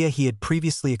 an idea he had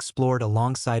previously explored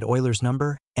alongside Euler's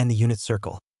number and the unit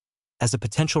circle, as a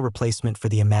potential replacement for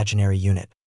the imaginary unit.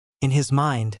 In his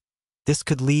mind, this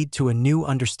could lead to a new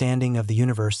understanding of the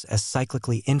universe as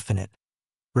cyclically infinite,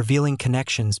 revealing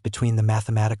connections between the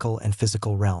mathematical and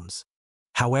physical realms.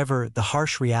 However, the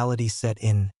harsh reality set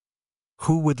in.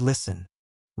 Who would listen?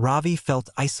 Ravi felt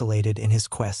isolated in his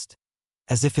quest,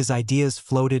 as if his ideas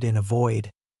floated in a void,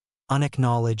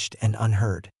 unacknowledged and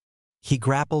unheard. He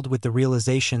grappled with the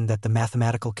realization that the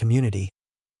mathematical community,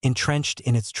 entrenched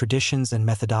in its traditions and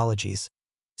methodologies,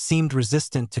 seemed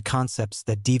resistant to concepts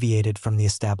that deviated from the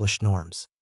established norms.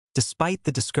 Despite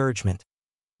the discouragement,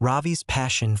 Ravi's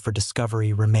passion for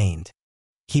discovery remained.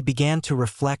 He began to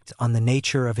reflect on the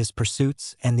nature of his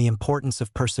pursuits and the importance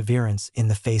of perseverance in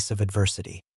the face of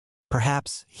adversity.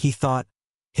 Perhaps, he thought,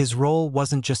 his role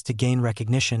wasn't just to gain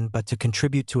recognition but to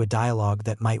contribute to a dialogue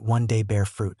that might one day bear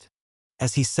fruit.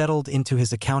 As he settled into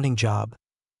his accounting job,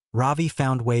 Ravi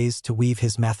found ways to weave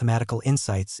his mathematical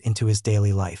insights into his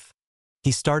daily life.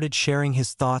 He started sharing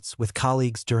his thoughts with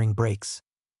colleagues during breaks,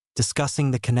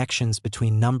 discussing the connections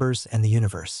between numbers and the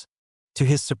universe. To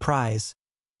his surprise,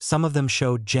 some of them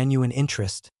showed genuine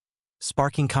interest,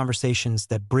 sparking conversations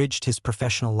that bridged his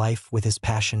professional life with his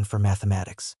passion for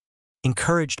mathematics.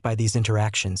 Encouraged by these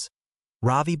interactions,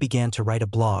 Ravi began to write a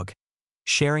blog,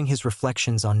 sharing his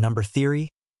reflections on number theory,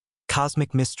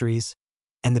 cosmic mysteries,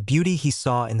 and the beauty he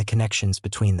saw in the connections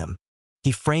between them.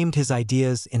 He framed his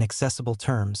ideas in accessible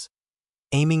terms,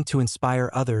 aiming to inspire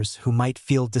others who might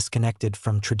feel disconnected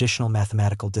from traditional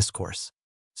mathematical discourse.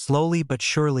 Slowly but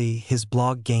surely, his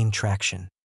blog gained traction.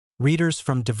 Readers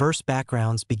from diverse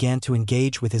backgrounds began to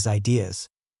engage with his ideas,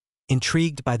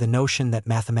 intrigued by the notion that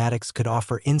mathematics could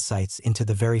offer insights into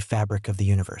the very fabric of the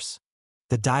universe.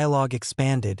 The dialogue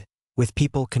expanded, with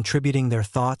people contributing their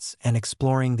thoughts and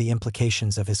exploring the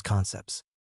implications of his concepts.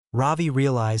 Ravi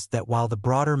realized that while the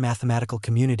broader mathematical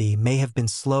community may have been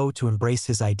slow to embrace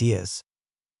his ideas,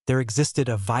 there existed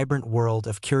a vibrant world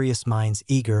of curious minds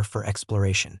eager for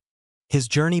exploration. His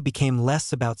journey became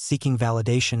less about seeking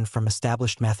validation from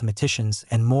established mathematicians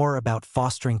and more about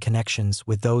fostering connections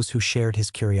with those who shared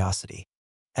his curiosity.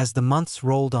 As the months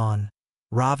rolled on,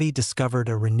 Ravi discovered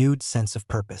a renewed sense of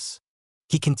purpose.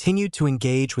 He continued to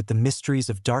engage with the mysteries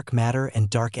of dark matter and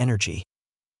dark energy,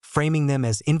 framing them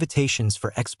as invitations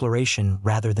for exploration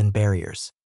rather than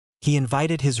barriers. He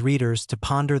invited his readers to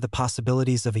ponder the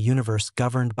possibilities of a universe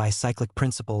governed by cyclic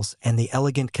principles and the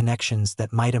elegant connections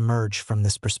that might emerge from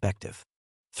this perspective.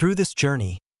 Through this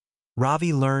journey,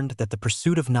 Ravi learned that the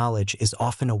pursuit of knowledge is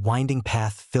often a winding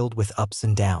path filled with ups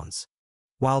and downs.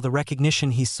 While the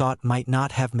recognition he sought might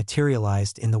not have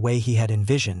materialized in the way he had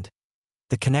envisioned,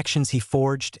 the connections he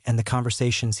forged and the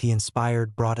conversations he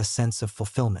inspired brought a sense of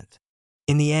fulfillment.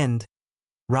 In the end,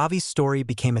 Ravi's story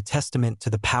became a testament to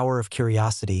the power of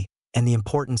curiosity and the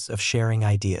importance of sharing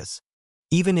ideas.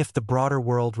 Even if the broader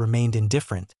world remained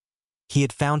indifferent, he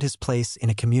had found his place in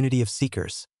a community of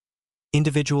seekers,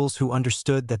 individuals who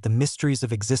understood that the mysteries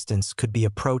of existence could be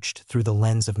approached through the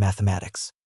lens of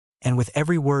mathematics. And with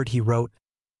every word he wrote,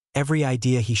 every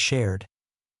idea he shared,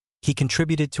 he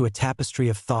contributed to a tapestry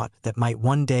of thought that might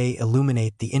one day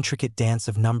illuminate the intricate dance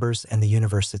of numbers and the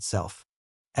universe itself.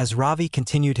 As Ravi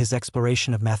continued his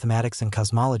exploration of mathematics and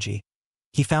cosmology,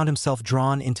 he found himself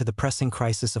drawn into the pressing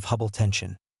crisis of Hubble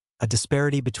tension, a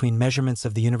disparity between measurements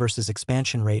of the universe's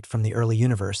expansion rate from the early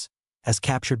universe, as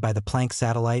captured by the Planck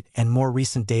satellite, and more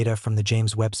recent data from the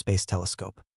James Webb Space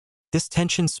Telescope. This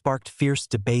tension sparked fierce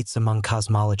debates among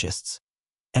cosmologists,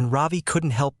 and Ravi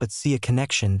couldn't help but see a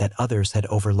connection that others had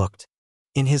overlooked.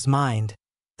 In his mind,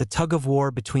 the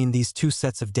tug-of-war between these two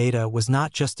sets of data was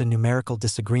not just a numerical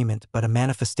disagreement but a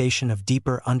manifestation of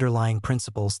deeper underlying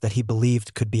principles that he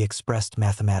believed could be expressed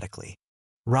mathematically.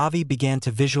 Ravi began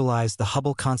to visualize the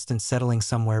Hubble constant settling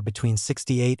somewhere between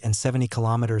 68 and 70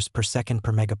 kilometers per second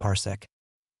per megaparsec,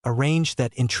 a range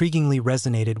that intriguingly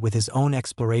resonated with his own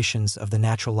explorations of the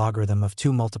natural logarithm of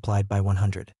 2 multiplied by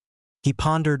 100. He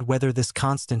pondered whether this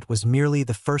constant was merely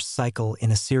the first cycle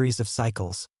in a series of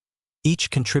cycles, each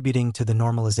contributing to the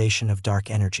normalization of dark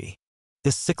energy.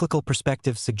 This cyclical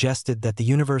perspective suggested that the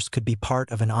universe could be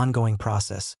part of an ongoing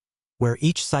process, where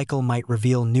each cycle might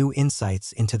reveal new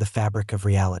insights into the fabric of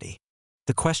reality.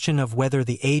 The question of whether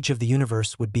the age of the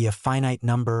universe would be a finite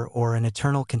number or an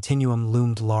eternal continuum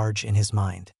loomed large in his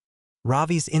mind.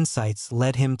 Ravi's insights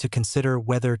led him to consider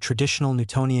whether traditional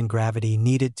Newtonian gravity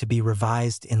needed to be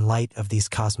revised in light of these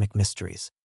cosmic mysteries.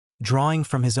 Drawing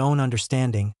from his own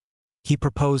understanding, he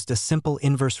proposed a simple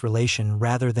inverse relation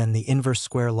rather than the inverse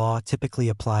square law typically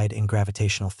applied in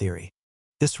gravitational theory.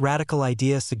 This radical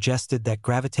idea suggested that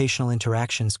gravitational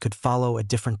interactions could follow a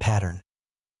different pattern,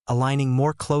 aligning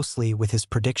more closely with his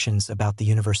predictions about the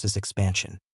universe's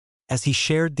expansion. As he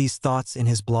shared these thoughts in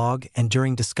his blog and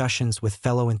during discussions with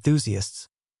fellow enthusiasts,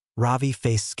 Ravi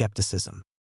faced skepticism.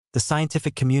 The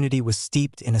scientific community was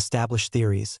steeped in established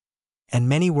theories, and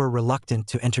many were reluctant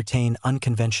to entertain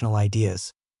unconventional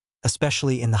ideas,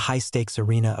 especially in the high-stakes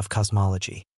arena of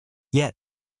cosmology. Yet,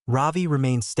 Ravi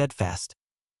remained steadfast,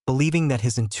 believing that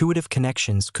his intuitive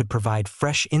connections could provide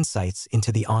fresh insights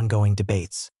into the ongoing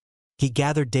debates. He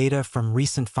gathered data from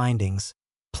recent findings,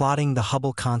 plotting the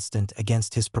Hubble constant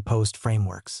against his proposed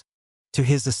frameworks. To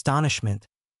his astonishment,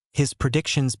 his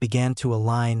predictions began to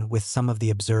align with some of the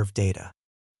observed data.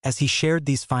 As he shared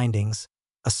these findings,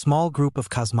 a small group of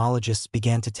cosmologists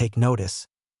began to take notice,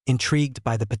 intrigued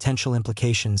by the potential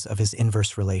implications of his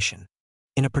inverse relation.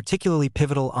 In a particularly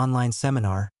pivotal online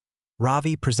seminar,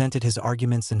 Ravi presented his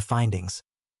arguments and findings,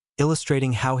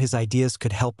 illustrating how his ideas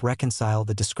could help reconcile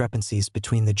the discrepancies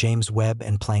between the James Webb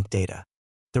and Planck data.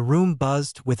 The room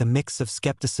buzzed with a mix of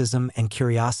skepticism and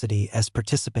curiosity as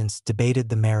participants debated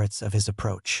the merits of his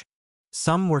approach.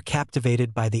 Some were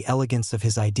captivated by the elegance of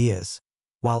his ideas,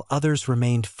 while others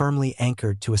remained firmly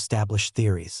anchored to established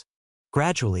theories.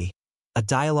 Gradually, a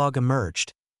dialogue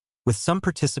emerged, with some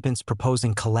participants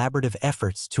proposing collaborative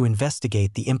efforts to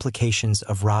investigate the implications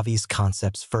of Ravi's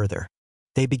concepts further.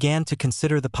 They began to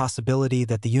consider the possibility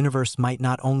that the universe might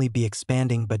not only be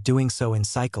expanding but doing so in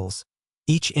cycles,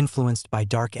 each influenced by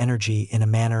dark energy in a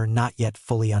manner not yet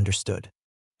fully understood.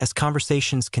 As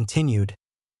conversations continued,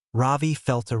 Ravi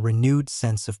felt a renewed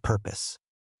sense of purpose.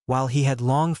 While he had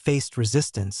long faced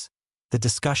resistance, the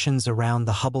discussions around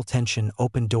the Hubble tension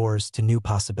opened doors to new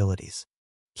possibilities.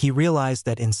 He realized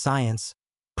that in science,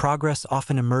 progress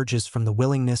often emerges from the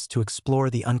willingness to explore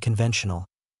the unconventional,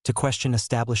 to question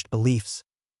established beliefs,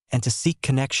 and to seek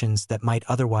connections that might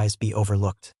otherwise be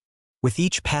overlooked. With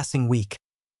each passing week,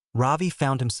 Ravi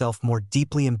found himself more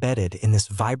deeply embedded in this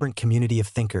vibrant community of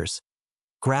thinkers,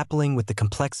 grappling with the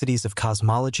complexities of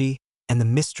cosmology and the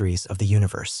mysteries of the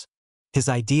universe. His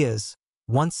ideas,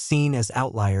 once seen as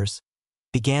outliers,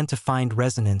 began to find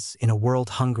resonance in a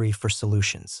world hungry for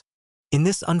solutions. In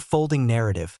this unfolding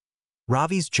narrative,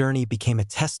 Ravi's journey became a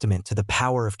testament to the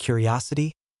power of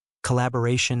curiosity,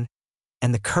 collaboration,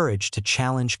 and the courage to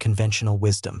challenge conventional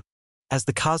wisdom. As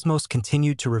the cosmos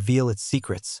continued to reveal its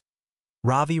secrets,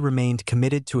 Ravi remained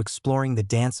committed to exploring the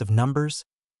dance of numbers,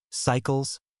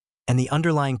 cycles, and the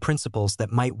underlying principles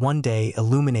that might one day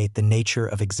illuminate the nature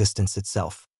of existence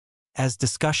itself. As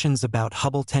discussions about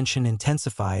Hubble tension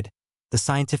intensified, the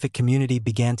scientific community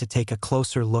began to take a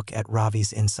closer look at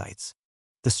Ravi's insights.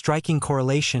 The striking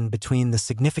correlation between the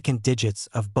significant digits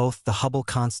of both the Hubble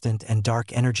constant and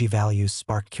dark energy values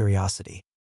sparked curiosity.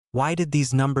 Why did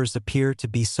these numbers appear to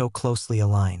be so closely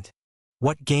aligned?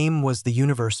 What game was the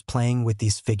universe playing with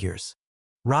these figures?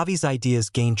 Ravi's ideas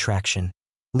gained traction,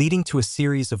 leading to a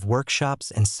series of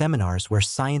workshops and seminars where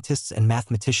scientists and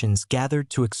mathematicians gathered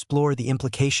to explore the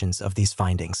implications of these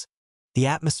findings. The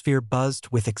atmosphere buzzed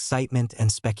with excitement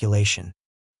and speculation.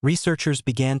 Researchers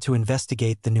began to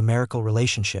investigate the numerical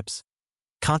relationships,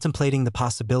 contemplating the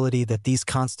possibility that these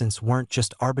constants weren't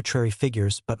just arbitrary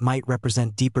figures but might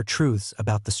represent deeper truths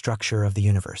about the structure of the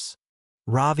universe.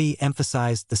 Ravi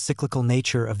emphasized the cyclical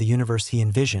nature of the universe he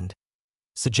envisioned,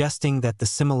 suggesting that the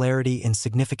similarity in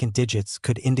significant digits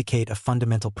could indicate a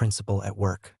fundamental principle at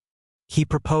work. He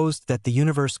proposed that the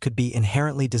universe could be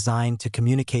inherently designed to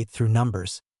communicate through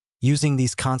numbers, using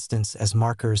these constants as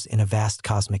markers in a vast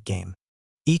cosmic game.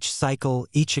 Each cycle,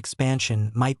 each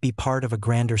expansion might be part of a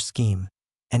grander scheme,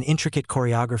 an intricate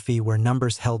choreography where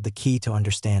numbers held the key to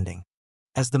understanding.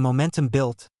 As the momentum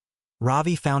built,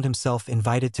 Ravi found himself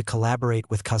invited to collaborate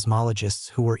with cosmologists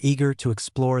who were eager to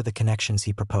explore the connections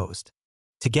he proposed.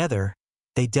 Together,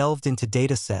 they delved into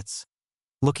data sets,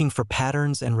 looking for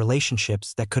patterns and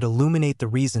relationships that could illuminate the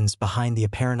reasons behind the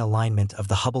apparent alignment of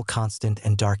the Hubble constant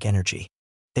and dark energy.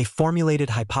 They formulated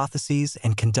hypotheses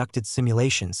and conducted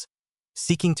simulations,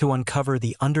 seeking to uncover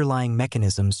the underlying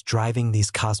mechanisms driving these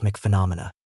cosmic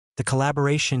phenomena. The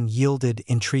collaboration yielded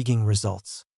intriguing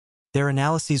results. Their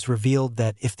analyses revealed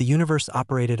that if the universe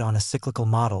operated on a cyclical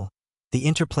model, the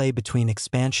interplay between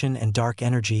expansion and dark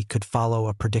energy could follow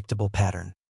a predictable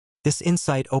pattern. This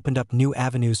insight opened up new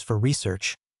avenues for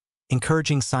research,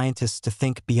 encouraging scientists to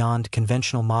think beyond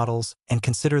conventional models and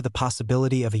consider the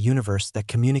possibility of a universe that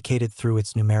communicated through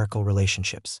its numerical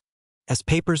relationships. As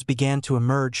papers began to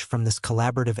emerge from this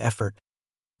collaborative effort,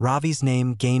 Ravi's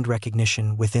name gained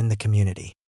recognition within the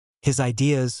community. His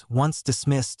ideas, once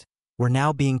dismissed, were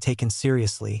now being taken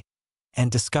seriously,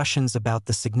 and discussions about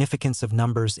the significance of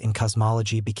numbers in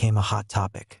cosmology became a hot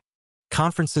topic.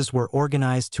 Conferences were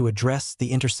organized to address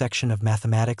the intersection of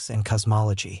mathematics and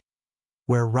cosmology,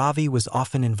 where Ravi was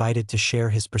often invited to share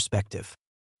his perspective.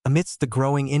 Amidst the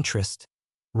growing interest,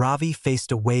 Ravi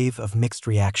faced a wave of mixed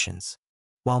reactions.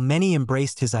 While many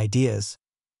embraced his ideas,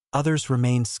 others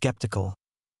remained skeptical,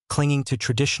 clinging to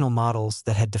traditional models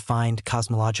that had defined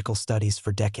cosmological studies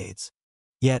for decades.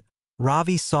 Yet,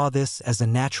 Ravi saw this as a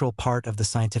natural part of the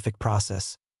scientific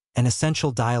process, an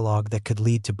essential dialogue that could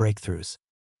lead to breakthroughs.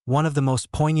 One of the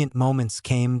most poignant moments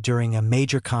came during a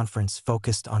major conference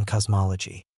focused on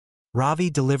cosmology. Ravi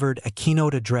delivered a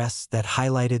keynote address that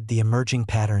highlighted the emerging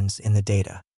patterns in the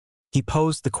data. He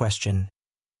posed the question,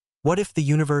 what if the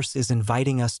universe is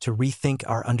inviting us to rethink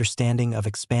our understanding of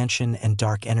expansion and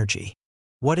dark energy?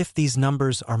 What if these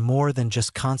numbers are more than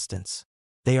just constants?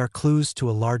 They are clues to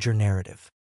a larger narrative.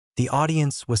 The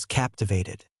audience was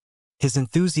captivated. His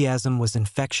enthusiasm was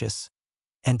infectious,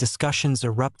 and discussions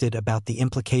erupted about the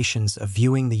implications of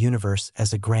viewing the universe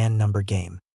as a grand number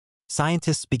game.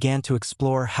 Scientists began to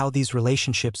explore how these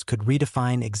relationships could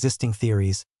redefine existing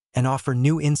theories and offer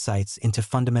new insights into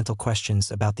fundamental questions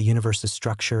about the universe's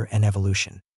structure and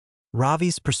evolution.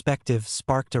 Ravi's perspective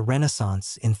sparked a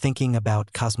renaissance in thinking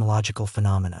about cosmological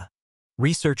phenomena.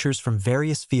 Researchers from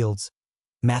various fields,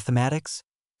 mathematics,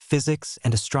 physics,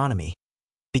 and astronomy,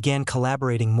 began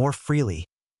collaborating more freely,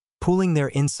 pooling their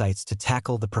insights to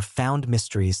tackle the profound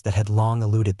mysteries that had long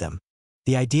eluded them.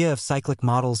 The idea of cyclic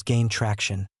models gained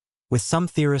traction, with some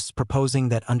theorists proposing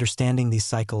that understanding these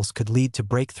cycles could lead to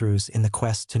breakthroughs in the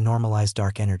quest to normalize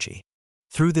dark energy.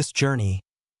 Through this journey,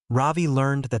 Ravi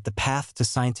learned that the path to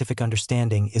scientific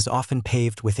understanding is often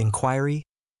paved with inquiry,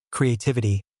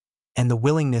 creativity, and the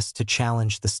willingness to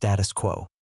challenge the status quo.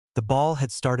 The ball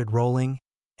had started rolling,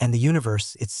 and the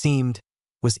universe, it seemed,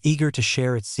 was eager to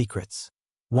share its secrets,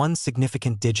 one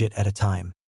significant digit at a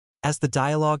time. As the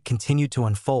dialogue continued to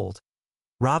unfold,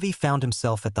 Ravi found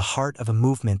himself at the heart of a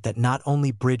movement that not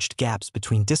only bridged gaps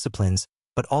between disciplines,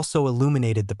 but also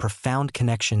illuminated the profound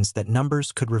connections that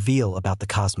numbers could reveal about the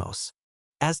cosmos.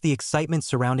 As the excitement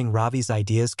surrounding Ravi's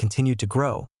ideas continued to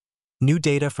grow, new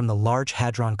data from the Large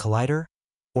Hadron Collider,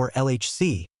 or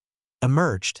LHC,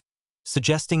 emerged,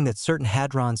 suggesting that certain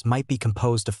hadrons might be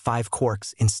composed of 5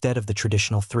 quarks instead of the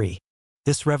traditional 3.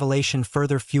 This revelation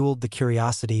further fueled the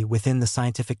curiosity within the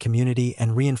scientific community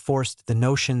and reinforced the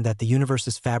notion that the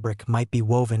universe's fabric might be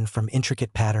woven from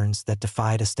intricate patterns that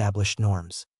defied established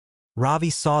norms.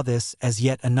 Ravi saw this as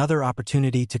yet another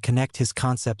opportunity to connect his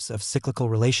concepts of cyclical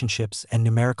relationships and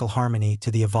numerical harmony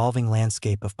to the evolving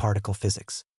landscape of particle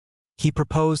physics. He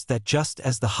proposed that just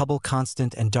as the Hubble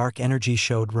constant and dark energy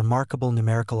showed remarkable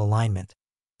numerical alignment,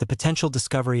 the potential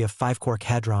discovery of 5-quark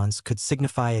hadrons could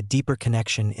signify a deeper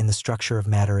connection in the structure of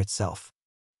matter itself.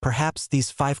 Perhaps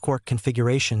these 5-quark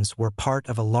configurations were part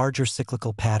of a larger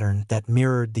cyclical pattern that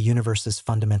mirrored the universe's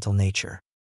fundamental nature.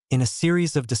 In a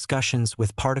series of discussions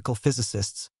with particle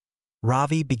physicists,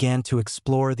 Ravi began to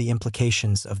explore the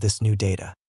implications of this new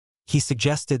data. He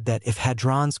suggested that if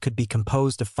hadrons could be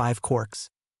composed of 5 quarks,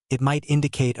 it might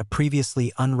indicate a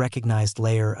previously unrecognized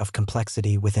layer of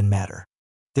complexity within matter.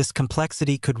 This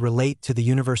complexity could relate to the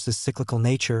universe's cyclical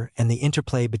nature and the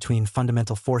interplay between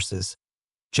fundamental forces,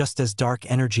 just as dark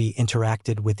energy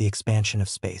interacted with the expansion of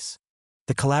space.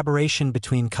 The collaboration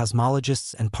between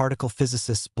cosmologists and particle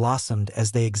physicists blossomed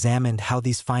as they examined how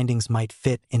these findings might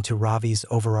fit into Ravi's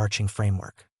overarching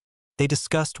framework. They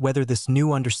discussed whether this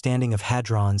new understanding of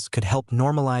hadrons could help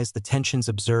normalize the tensions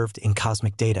observed in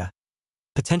cosmic data,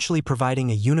 potentially providing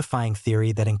a unifying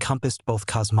theory that encompassed both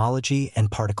cosmology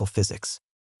and particle physics.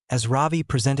 As Ravi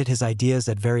presented his ideas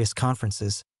at various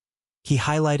conferences, he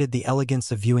highlighted the elegance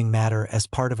of viewing matter as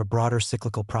part of a broader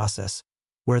cyclical process,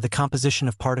 where the composition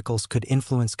of particles could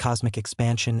influence cosmic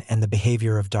expansion and the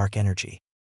behavior of dark energy.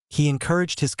 He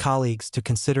encouraged his colleagues to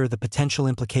consider the potential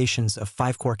implications of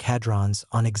 5-quark hadrons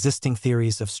on existing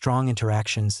theories of strong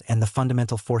interactions and the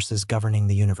fundamental forces governing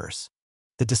the universe.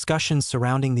 The discussions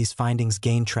surrounding these findings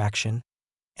gained traction,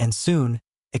 and soon,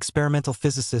 experimental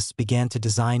physicists began to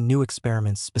design new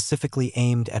experiments specifically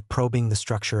aimed at probing the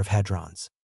structure of hadrons.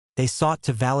 They sought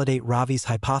to validate Ravi's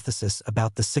hypothesis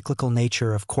about the cyclical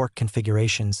nature of quark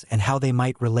configurations and how they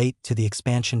might relate to the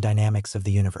expansion dynamics of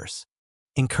the universe.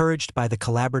 Encouraged by the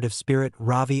collaborative spirit,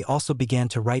 Ravi also began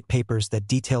to write papers that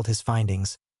detailed his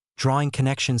findings, drawing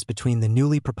connections between the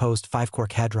newly proposed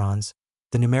 5-quark hadrons,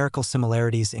 the numerical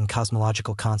similarities in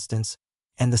cosmological constants,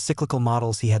 and the cyclical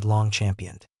models he had long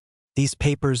championed. These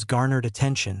papers garnered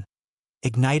attention,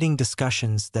 igniting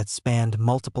discussions that spanned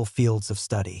multiple fields of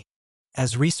study.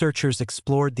 As researchers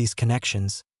explored these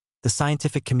connections, the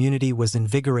scientific community was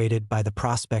invigorated by the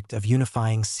prospect of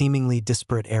unifying seemingly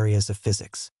disparate areas of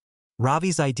physics.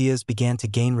 Ravi's ideas began to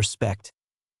gain respect,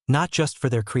 not just for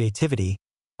their creativity,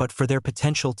 but for their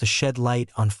potential to shed light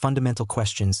on fundamental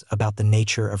questions about the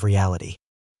nature of reality.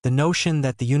 The notion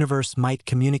that the universe might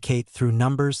communicate through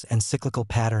numbers and cyclical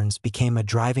patterns became a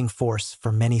driving force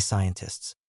for many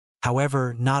scientists.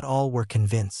 However, not all were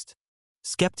convinced.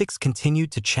 Skeptics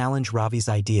continued to challenge Ravi's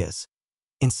ideas,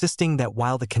 insisting that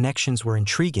while the connections were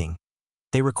intriguing,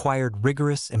 they required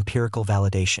rigorous empirical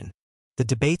validation. The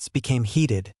debates became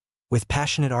heated, with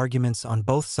passionate arguments on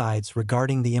both sides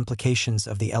regarding the implications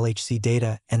of the LHC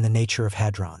data and the nature of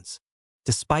hadrons.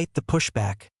 Despite the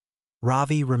pushback,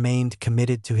 Ravi remained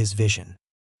committed to his vision.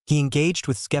 He engaged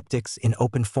with skeptics in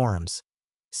open forums,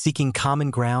 seeking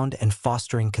common ground and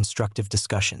fostering constructive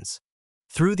discussions.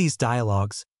 Through these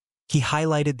dialogues, he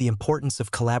highlighted the importance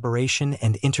of collaboration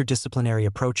and interdisciplinary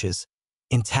approaches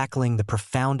in tackling the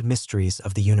profound mysteries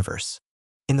of the universe.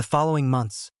 In the following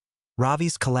months,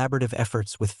 Ravi's collaborative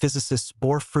efforts with physicists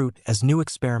bore fruit as new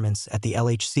experiments at the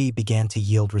LHC began to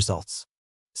yield results.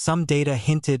 Some data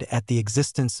hinted at the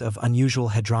existence of unusual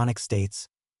hadronic states,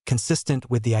 consistent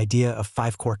with the idea of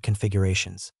five-quark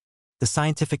configurations. The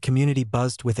scientific community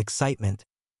buzzed with excitement,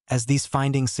 as these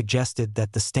findings suggested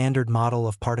that the standard model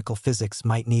of particle physics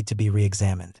might need to be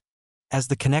re-examined. As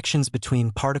the connections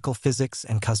between particle physics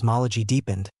and cosmology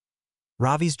deepened,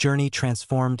 Ravi's journey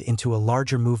transformed into a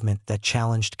larger movement that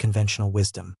challenged conventional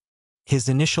wisdom. His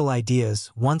initial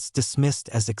ideas, once dismissed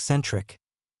as eccentric,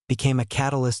 became a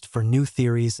catalyst for new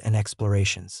theories and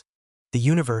explorations. The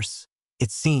universe,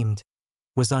 it seemed,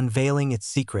 was unveiling its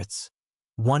secrets,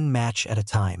 one match at a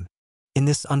time. In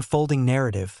this unfolding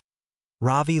narrative,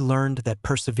 Ravi learned that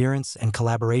perseverance and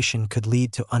collaboration could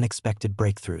lead to unexpected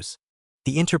breakthroughs.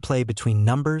 The interplay between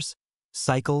numbers,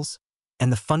 cycles,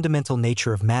 and the fundamental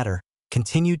nature of matter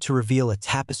continued to reveal a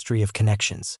tapestry of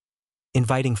connections,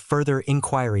 inviting further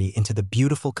inquiry into the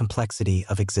beautiful complexity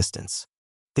of existence.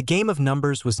 The game of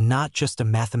numbers was not just a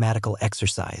mathematical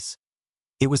exercise.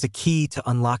 It was a key to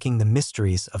unlocking the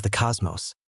mysteries of the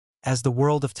cosmos. As the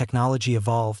world of technology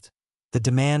evolved, the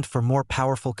demand for more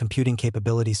powerful computing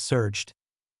capabilities surged,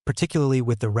 particularly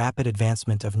with the rapid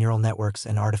advancement of neural networks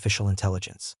and artificial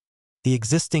intelligence. The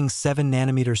existing 7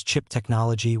 nm chip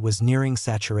technology was nearing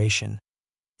saturation,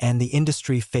 and the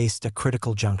industry faced a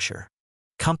critical juncture.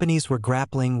 Companies were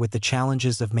grappling with the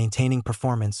challenges of maintaining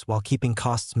performance while keeping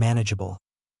costs manageable,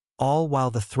 all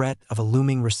while the threat of a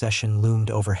looming recession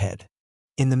loomed overhead.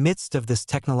 In the midst of this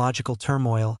technological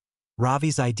turmoil,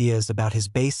 Ravi's ideas about his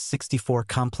base 64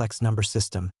 complex number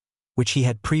system, which he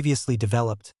had previously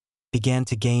developed, began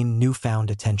to gain newfound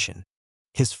attention.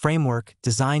 His framework,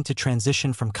 designed to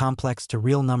transition from complex to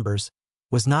real numbers,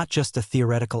 was not just a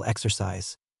theoretical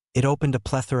exercise. It opened a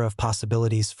plethora of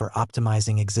possibilities for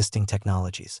optimizing existing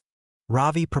technologies.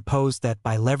 Ravi proposed that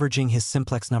by leveraging his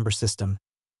simplex number system,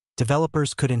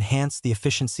 developers could enhance the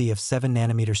efficiency of 7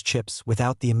 nm chips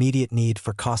without the immediate need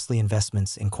for costly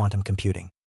investments in quantum computing.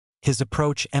 His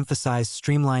approach emphasized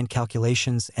streamlined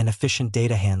calculations and efficient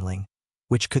data handling,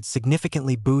 which could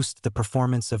significantly boost the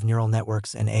performance of neural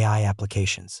networks and AI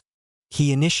applications.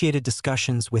 He initiated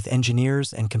discussions with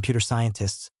engineers and computer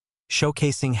scientists,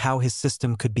 showcasing how his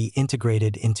system could be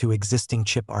integrated into existing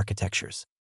chip architectures.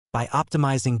 By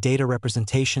optimizing data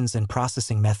representations and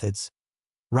processing methods,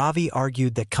 Ravi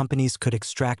argued that companies could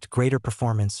extract greater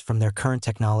performance from their current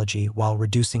technology while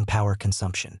reducing power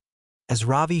consumption. As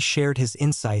Ravi shared his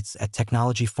insights at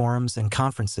technology forums and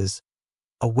conferences,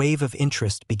 a wave of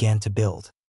interest began to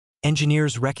build.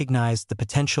 Engineers recognized the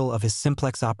potential of his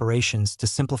simplex operations to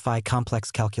simplify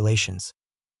complex calculations,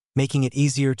 making it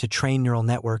easier to train neural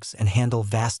networks and handle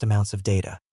vast amounts of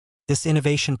data. This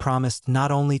innovation promised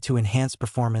not only to enhance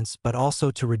performance but also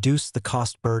to reduce the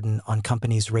cost burden on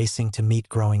companies racing to meet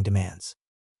growing demands.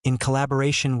 In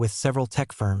collaboration with several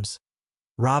tech firms,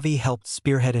 Ravi helped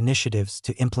spearhead initiatives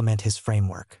to implement his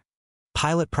framework.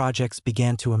 Pilot projects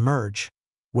began to emerge,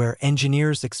 where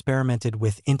engineers experimented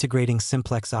with integrating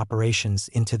simplex operations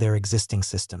into their existing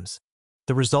systems.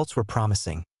 The results were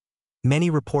promising.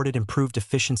 Many reported improved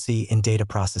efficiency in data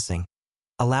processing,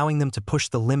 allowing them to push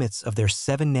the limits of their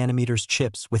 7 nm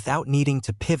chips without needing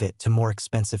to pivot to more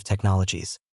expensive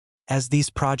technologies. As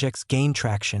these projects gained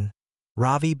traction,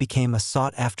 Ravi became a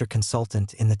sought-after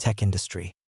consultant in the tech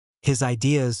industry. His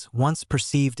ideas, once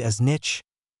perceived as niche,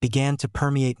 began to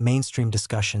permeate mainstream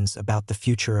discussions about the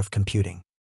future of computing.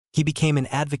 He became an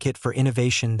advocate for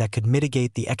innovation that could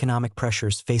mitigate the economic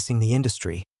pressures facing the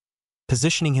industry,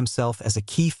 positioning himself as a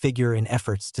key figure in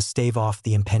efforts to stave off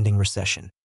the impending recession.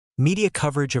 Media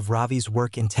coverage of Ravi's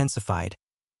work intensified,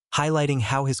 highlighting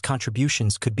how his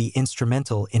contributions could be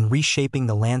instrumental in reshaping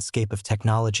the landscape of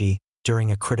technology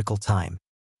during a critical time.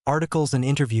 Articles and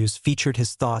interviews featured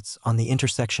his thoughts on the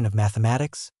intersection of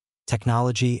mathematics,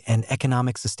 technology, and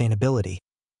economic sustainability,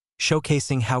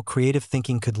 showcasing how creative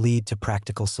thinking could lead to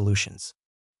practical solutions.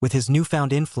 With his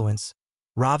newfound influence,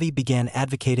 Ravi began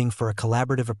advocating for a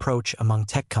collaborative approach among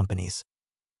tech companies,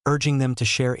 urging them to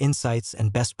share insights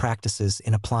and best practices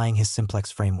in applying his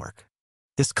simplex framework.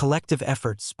 This collective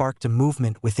effort sparked a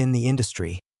movement within the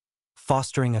industry,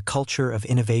 fostering a culture of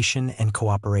innovation and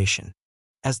cooperation.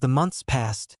 As the months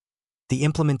passed, the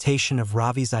implementation of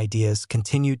Ravi's ideas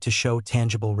continued to show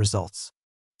tangible results.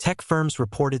 Tech firms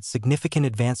reported significant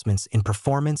advancements in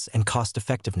performance and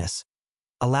cost-effectiveness,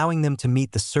 allowing them to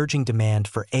meet the surging demand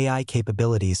for AI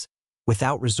capabilities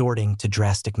without resorting to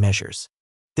drastic measures.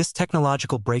 This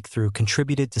technological breakthrough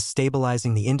contributed to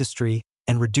stabilizing the industry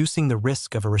and reducing the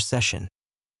risk of a recession,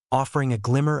 offering a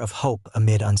glimmer of hope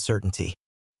amid uncertainty.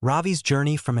 Ravi's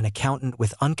journey from an accountant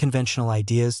with unconventional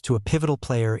ideas to a pivotal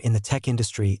player in the tech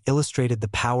industry illustrated the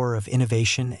power of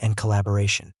innovation and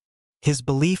collaboration. His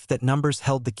belief that numbers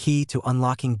held the key to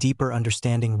unlocking deeper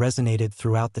understanding resonated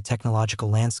throughout the technological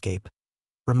landscape,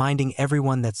 reminding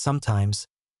everyone that sometimes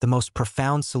the most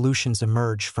profound solutions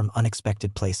emerge from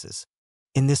unexpected places.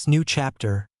 In this new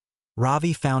chapter,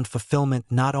 Ravi found fulfillment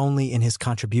not only in his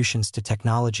contributions to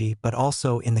technology but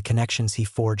also in the connections he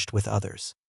forged with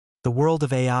others. The world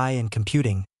of AI and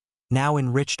computing, now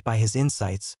enriched by his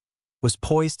insights, was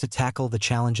poised to tackle the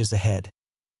challenges ahead,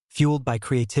 fueled by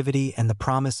creativity and the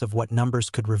promise of what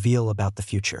numbers could reveal about the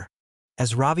future.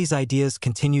 As Ravi's ideas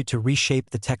continued to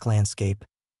reshape the tech landscape,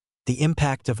 the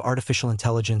impact of artificial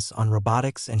intelligence on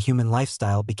robotics and human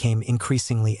lifestyle became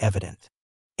increasingly evident.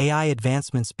 AI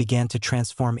advancements began to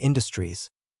transform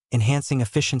industries, enhancing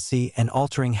efficiency and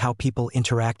altering how people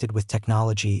interacted with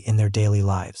technology in their daily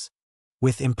lives.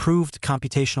 With improved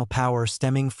computational power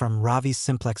stemming from Ravi's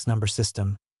simplex number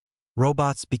system,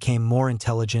 robots became more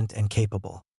intelligent and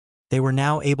capable. They were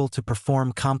now able to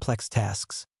perform complex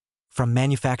tasks, from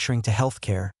manufacturing to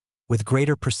healthcare, with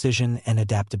greater precision and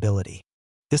adaptability.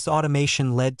 This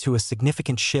automation led to a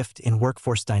significant shift in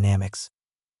workforce dynamics,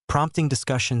 prompting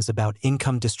discussions about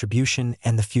income distribution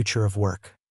and the future of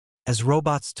work. As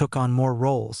robots took on more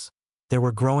roles, there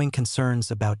were growing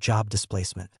concerns about job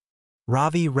displacement.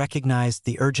 Ravi recognized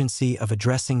the urgency of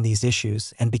addressing these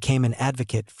issues and became an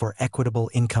advocate for equitable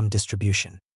income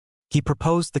distribution. He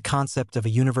proposed the concept of a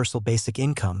universal basic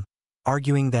income,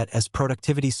 arguing that as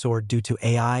productivity soared due to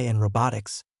AI and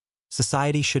robotics,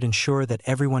 society should ensure that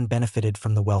everyone benefited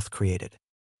from the wealth created.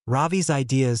 Ravi's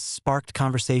ideas sparked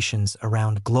conversations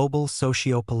around global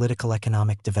socio-political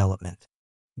economic development.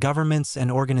 Governments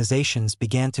and organizations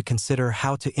began to consider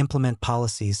how to implement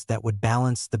policies that would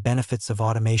balance the benefits of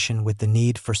automation with the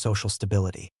need for social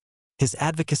stability. His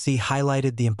advocacy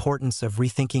highlighted the importance of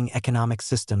rethinking economic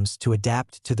systems to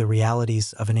adapt to the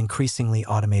realities of an increasingly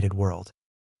automated world.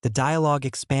 The dialogue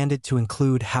expanded to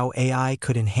include how AI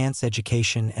could enhance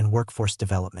education and workforce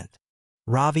development.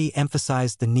 Ravi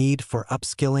emphasized the need for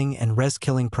upskilling and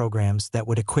reskilling programs that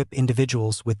would equip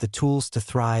individuals with the tools to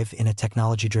thrive in a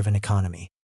technology-driven economy.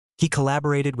 He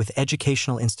collaborated with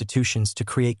educational institutions to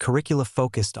create curricula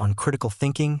focused on critical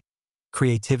thinking,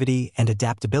 creativity, and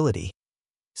adaptability,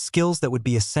 skills that would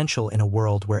be essential in a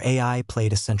world where AI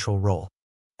played a central role.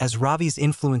 As Ravi's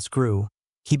influence grew,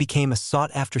 he became a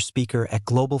sought-after speaker at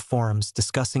global forums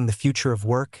discussing the future of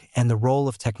work and the role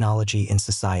of technology in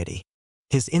society.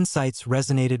 His insights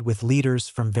resonated with leaders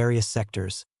from various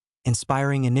sectors,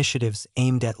 inspiring initiatives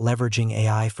aimed at leveraging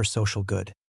AI for social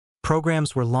good.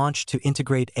 Programs were launched to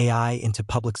integrate AI into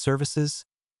public services,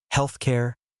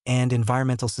 healthcare, and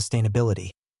environmental sustainability,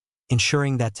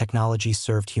 ensuring that technology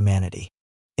served humanity.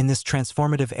 In this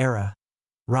transformative era,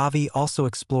 Ravi also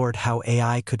explored how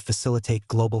AI could facilitate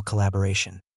global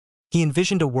collaboration. He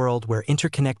envisioned a world where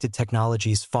interconnected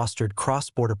technologies fostered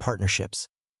cross-border partnerships,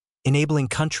 enabling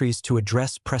countries to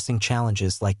address pressing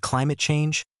challenges like climate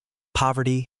change,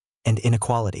 poverty, and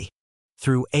inequality.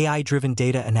 Through AI-driven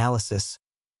data analysis,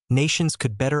 nations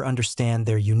could better understand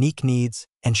their unique needs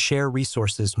and share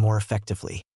resources more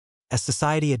effectively. As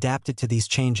society adapted to these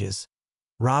changes,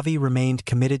 Ravi remained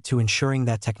committed to ensuring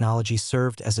that technology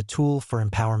served as a tool for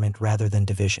empowerment rather than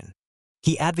division.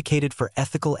 He advocated for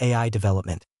ethical AI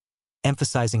development,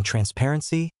 emphasizing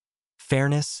transparency,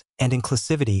 fairness, and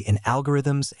inclusivity in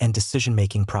algorithms and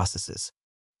decision-making processes.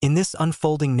 In this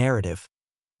unfolding narrative,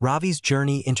 Ravi's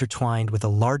journey intertwined with a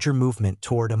larger movement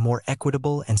toward a more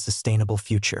equitable and sustainable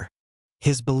future.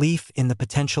 His belief in the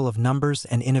potential of numbers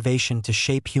and innovation to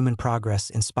shape human progress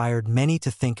inspired many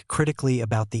to think critically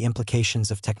about the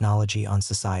implications of technology on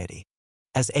society.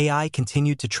 As AI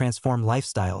continued to transform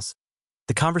lifestyles,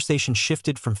 the conversation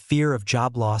shifted from fear of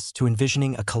job loss to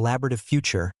envisioning a collaborative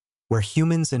future where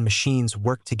humans and machines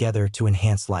work together to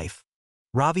enhance life.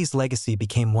 Ravi's legacy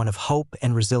became one of hope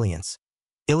and resilience,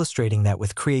 illustrating that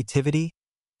with creativity,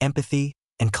 empathy,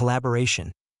 and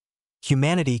collaboration,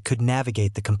 humanity could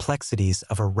navigate the complexities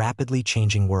of a rapidly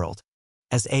changing world.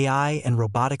 As AI and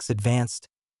robotics advanced,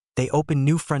 they opened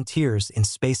new frontiers in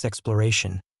space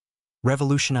exploration,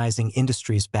 revolutionizing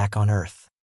industries back on Earth.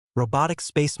 Robotic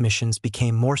space missions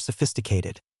became more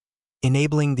sophisticated,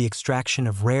 enabling the extraction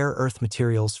of rare Earth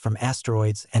materials from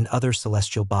asteroids and other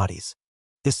celestial bodies.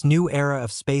 This new era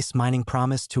of space mining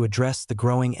promised to address the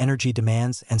growing energy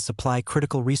demands and supply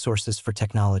critical resources for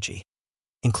technology,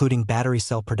 including battery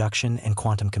cell production and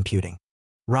quantum computing.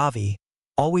 Ravi,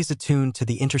 always attuned to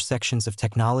the intersections of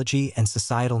technology and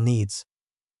societal needs,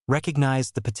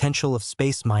 recognized the potential of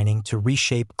space mining to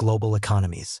reshape global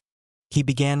economies. He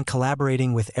began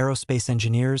collaborating with aerospace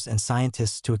engineers and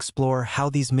scientists to explore how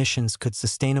these missions could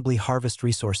sustainably harvest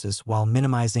resources while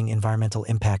minimizing environmental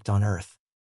impact on Earth.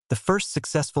 The first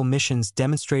successful missions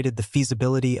demonstrated the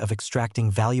feasibility of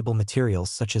extracting valuable materials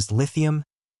such as lithium,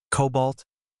 cobalt,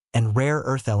 and rare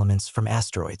earth elements from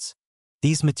asteroids.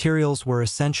 These materials were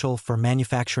essential for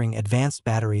manufacturing advanced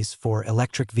batteries for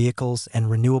electric vehicles and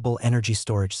renewable energy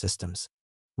storage systems.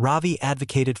 Ravi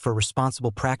advocated for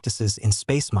responsible practices in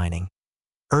space mining,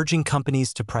 urging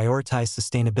companies to prioritize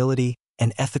sustainability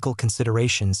and ethical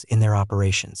considerations in their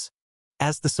operations.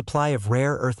 As the supply of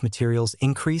rare earth materials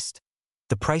increased,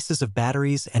 the prices of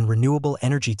batteries and renewable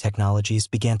energy technologies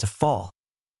began to fall,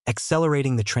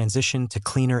 accelerating the transition to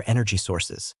cleaner energy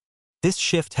sources. This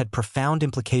shift had profound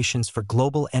implications for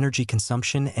global energy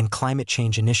consumption and climate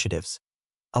change initiatives,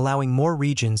 allowing more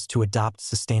regions to adopt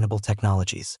sustainable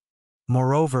technologies.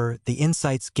 Moreover, the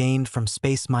insights gained from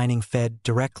space mining fed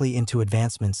directly into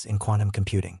advancements in quantum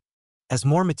computing. As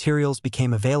more materials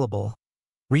became available,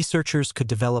 researchers could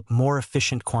develop more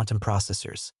efficient quantum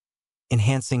processors,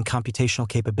 enhancing computational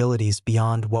capabilities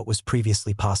beyond what was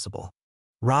previously possible.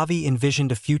 Ravi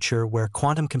envisioned a future where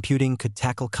quantum computing could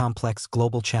tackle complex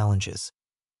global challenges,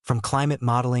 from climate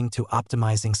modeling to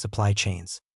optimizing supply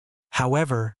chains.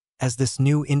 However, as this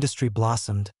new industry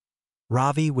blossomed,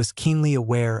 Ravi was keenly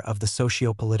aware of the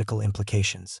socio-political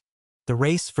implications. The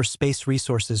race for space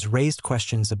resources raised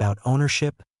questions about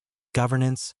ownership,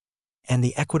 governance, and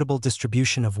the equitable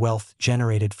distribution of wealth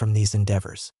generated from these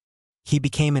endeavors. He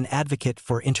became an advocate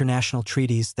for international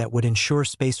treaties that would ensure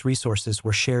space resources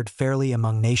were shared fairly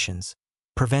among nations,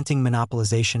 preventing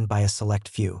monopolization by a select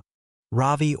few.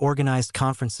 Ravi organized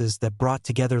conferences that brought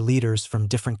together leaders from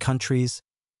different countries,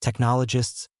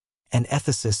 technologists, and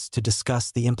ethicists to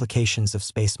discuss the implications of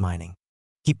space mining.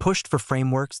 He pushed for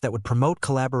frameworks that would promote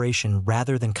collaboration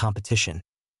rather than competition,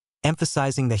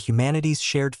 emphasizing that humanity's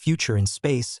shared future in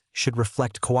space should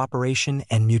reflect cooperation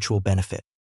and mutual benefit.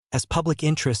 As public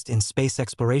interest in space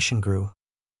exploration grew,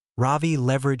 Ravi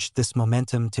leveraged this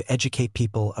momentum to educate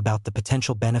people about the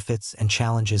potential benefits and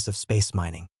challenges of space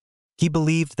mining. He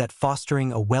believed that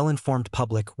fostering a well-informed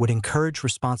public would encourage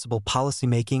responsible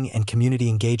policymaking and community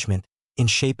engagement in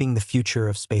shaping the future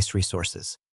of space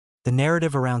resources. The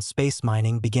narrative around space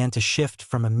mining began to shift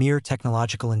from a mere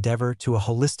technological endeavor to a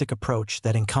holistic approach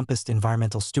that encompassed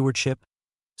environmental stewardship,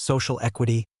 social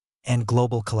equity, and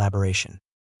global collaboration.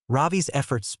 Ravi's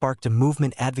efforts sparked a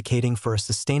movement advocating for a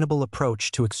sustainable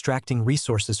approach to extracting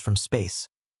resources from space,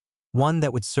 one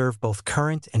that would serve both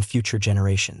current and future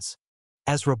generations.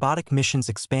 As robotic missions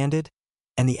expanded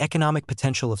and the economic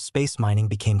potential of space mining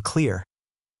became clear,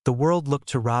 the world looked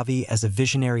to Ravi as a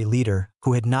visionary leader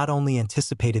who had not only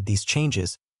anticipated these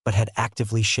changes, but had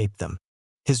actively shaped them.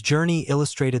 His journey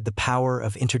illustrated the power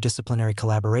of interdisciplinary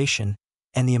collaboration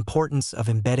and the importance of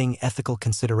embedding ethical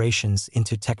considerations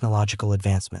into technological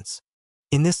advancements.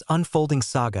 In this unfolding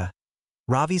saga,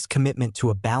 Ravi's commitment to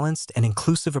a balanced and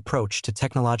inclusive approach to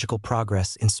technological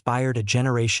progress inspired a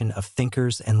generation of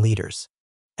thinkers and leaders.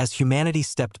 As humanity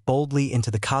stepped boldly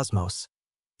into the cosmos,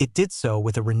 it did so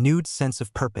with a renewed sense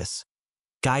of purpose,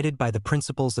 guided by the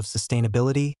principles of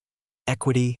sustainability,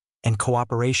 equity, and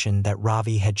cooperation that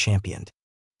Ravi had championed.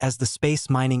 As the space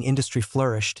mining industry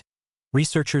flourished,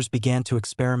 researchers began to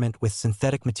experiment with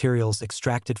synthetic materials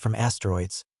extracted from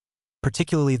asteroids,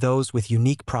 particularly those with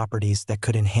unique properties that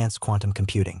could enhance quantum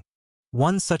computing.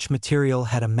 One such material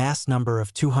had a mass number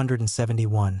of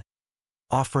 271,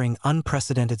 offering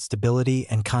unprecedented stability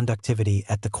and conductivity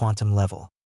at the quantum level.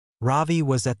 Ravi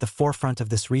was at the forefront of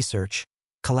this research,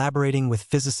 collaborating with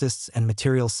physicists and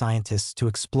material scientists to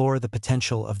explore the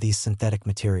potential of these synthetic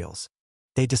materials.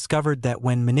 They discovered that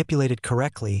when manipulated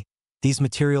correctly, these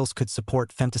materials could support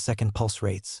femtosecond pulse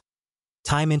rates,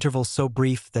 time intervals so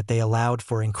brief that they allowed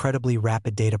for incredibly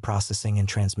rapid data processing and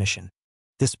transmission.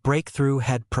 This breakthrough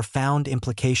had profound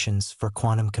implications for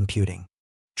quantum computing.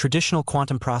 Traditional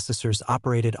quantum processors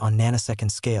operated on nanosecond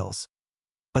scales,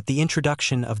 but the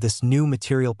introduction of this new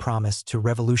material promised to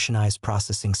revolutionize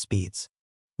processing speeds.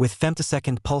 With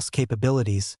femtosecond pulse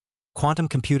capabilities, quantum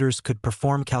computers could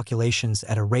perform calculations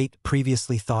at a rate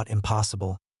previously thought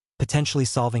impossible, potentially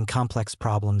solving complex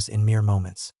problems in mere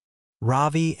moments.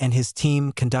 Ravi and his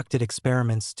team conducted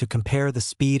experiments to compare the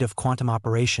speed of quantum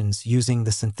operations using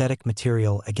the synthetic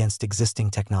material against existing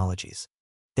technologies.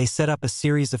 They set up a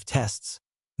series of tests,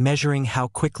 measuring how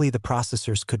quickly the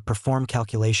processors could perform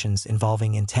calculations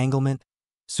involving entanglement,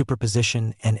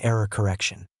 superposition, and error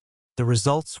correction. The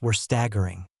results were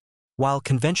staggering. While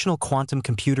conventional quantum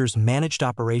computers managed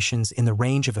operations in the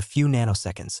range of a few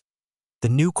nanoseconds, the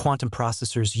new quantum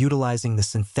processors utilizing the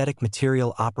synthetic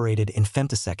material operated in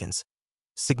femtoseconds,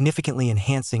 significantly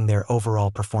enhancing their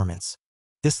overall performance.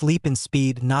 This leap in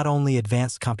speed not only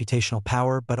advanced computational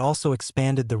power but also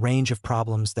expanded the range of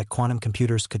problems that quantum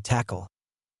computers could tackle,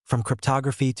 from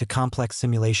cryptography to complex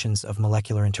simulations of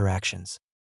molecular interactions.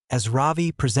 As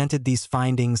Ravi presented these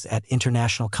findings at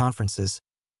international conferences,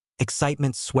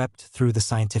 excitement swept through the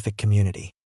scientific community.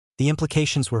 The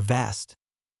implications were vast.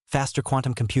 Faster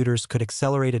quantum computers could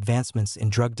accelerate advancements in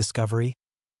drug discovery,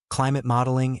 climate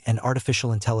modeling, and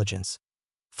artificial intelligence,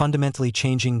 fundamentally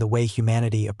changing the way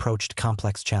humanity approached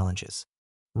complex challenges.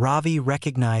 Ravi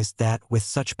recognized that with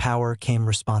such power came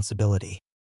responsibility.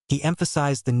 He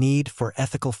emphasized the need for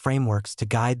ethical frameworks to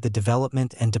guide the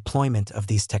development and deployment of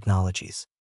these technologies.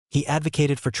 He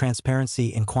advocated for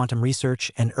transparency in quantum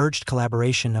research and urged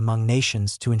collaboration among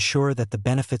nations to ensure that the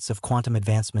benefits of quantum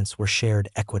advancements were shared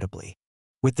equitably.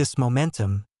 With this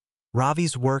momentum,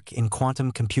 Ravi's work in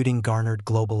quantum computing garnered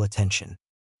global attention.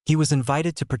 He was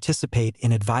invited to participate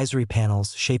in advisory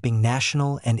panels shaping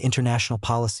national and international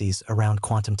policies around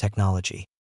quantum technology.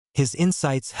 His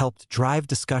insights helped drive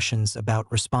discussions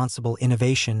about responsible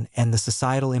innovation and the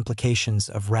societal implications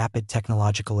of rapid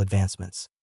technological advancements.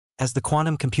 As the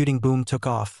quantum computing boom took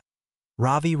off,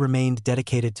 Ravi remained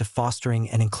dedicated to fostering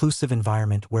an inclusive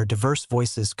environment where diverse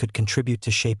voices could contribute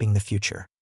to shaping the future.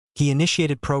 He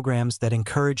initiated programs that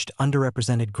encouraged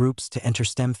underrepresented groups to enter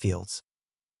STEM fields,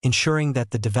 ensuring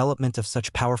that the development of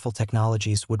such powerful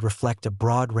technologies would reflect a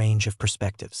broad range of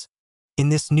perspectives. In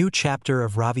this new chapter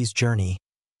of Ravi's journey,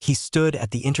 he stood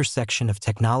at the intersection of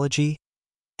technology,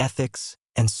 ethics,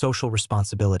 and social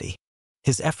responsibility.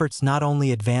 His efforts not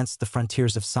only advanced the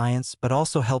frontiers of science but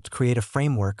also helped create a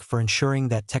framework for ensuring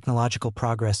that technological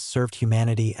progress served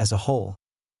humanity as a whole,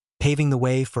 paving the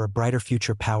way for a brighter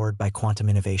future powered by quantum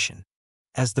innovation.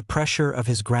 As the pressure of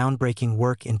his groundbreaking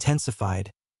work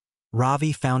intensified,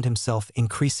 Ravi found himself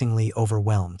increasingly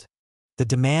overwhelmed. The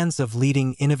demands of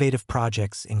leading innovative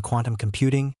projects in quantum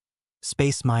computing,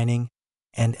 space mining,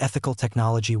 and ethical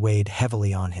technology weighed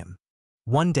heavily on him.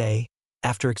 One day,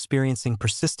 after experiencing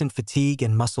persistent fatigue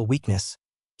and muscle weakness,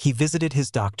 he visited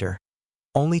his doctor,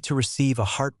 only to receive a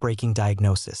heartbreaking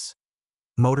diagnosis: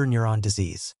 motor neuron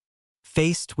disease.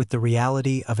 Faced with the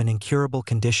reality of an incurable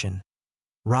condition,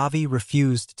 Ravi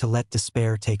refused to let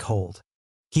despair take hold.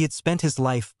 He had spent his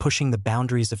life pushing the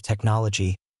boundaries of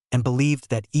technology and believed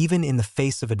that even in the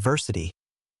face of adversity,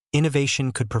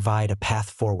 innovation could provide a path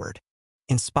forward.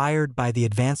 Inspired by the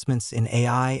advancements in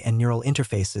AI and neural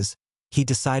interfaces, he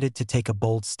decided to take a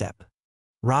bold step.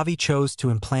 Ravi chose to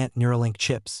implant Neuralink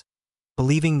chips,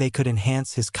 believing they could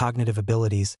enhance his cognitive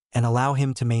abilities and allow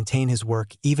him to maintain his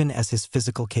work even as his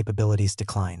physical capabilities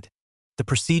declined. The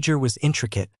procedure was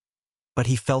intricate, but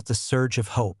he felt a surge of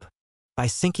hope. By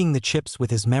syncing the chips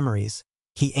with his memories,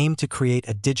 he aimed to create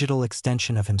a digital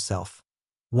extension of himself,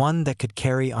 one that could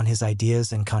carry on his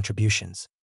ideas and contributions.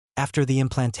 After the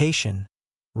implantation,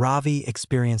 Ravi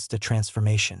experienced a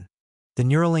transformation. The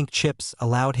Neuralink chips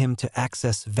allowed him to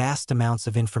access vast amounts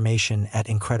of information at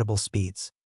incredible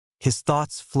speeds. His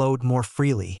thoughts flowed more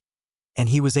freely, and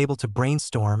he was able to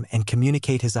brainstorm and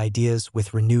communicate his ideas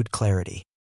with renewed clarity.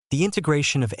 The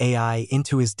integration of AI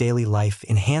into his daily life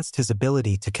enhanced his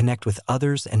ability to connect with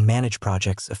others and manage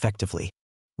projects effectively.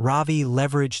 Ravi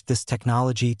leveraged this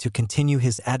technology to continue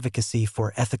his advocacy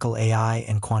for ethical AI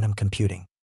and quantum computing.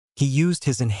 He used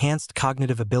his enhanced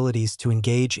cognitive abilities to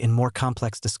engage in more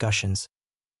complex discussions,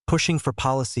 pushing for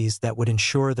policies that would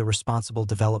ensure the responsible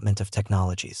development of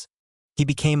technologies. He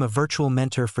became a virtual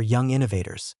mentor for young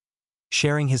innovators,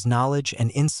 sharing his knowledge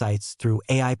and insights through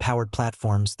AI-powered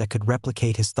platforms that could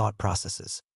replicate his thought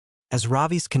processes. As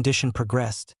Ravi's condition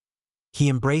progressed, he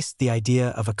embraced the idea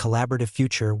of a collaborative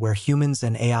future where humans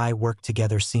and AI work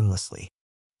together seamlessly.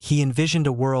 He envisioned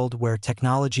a world where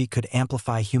technology could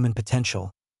amplify human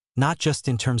potential, not just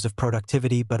in terms of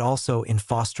productivity but also in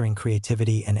fostering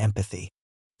creativity and empathy.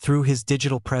 Through his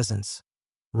digital presence,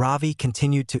 Ravi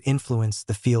continued to influence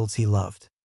the fields he loved.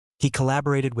 He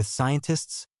collaborated with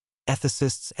scientists,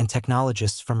 ethicists, and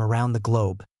technologists from around the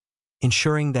globe,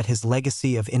 ensuring that his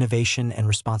legacy of innovation and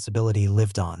responsibility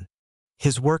lived on.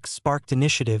 His work sparked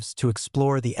initiatives to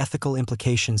explore the ethical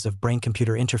implications of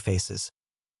brain-computer interfaces,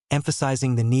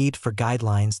 emphasizing the need for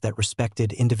guidelines that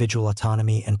respected individual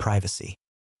autonomy and privacy.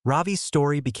 Ravi's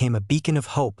story became a beacon of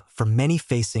hope for many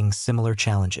facing similar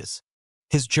challenges.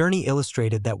 His journey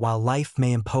illustrated that while life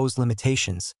may impose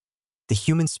limitations, the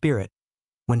human spirit,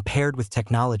 when paired with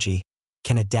technology,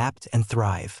 can adapt and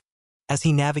thrive. As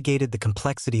he navigated the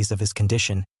complexities of his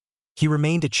condition, he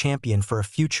remained a champion for a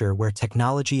future where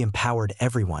technology empowered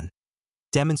everyone,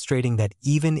 demonstrating that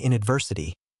even in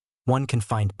adversity, one can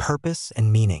find purpose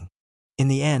and meaning. In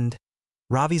the end,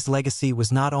 Ravi's legacy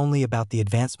was not only about the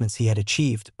advancements he had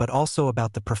achieved, but also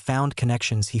about the profound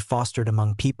connections he fostered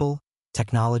among people,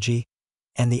 technology,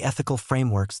 and the ethical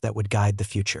frameworks that would guide the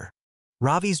future.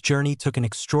 Ravi's journey took an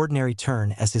extraordinary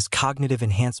turn as his cognitive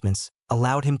enhancements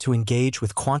allowed him to engage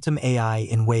with quantum AI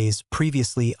in ways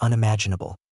previously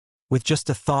unimaginable. With just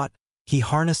a thought, he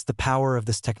harnessed the power of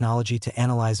this technology to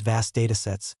analyze vast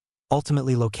datasets,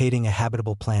 ultimately locating a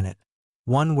habitable planet,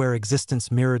 one where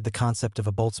existence mirrored the concept of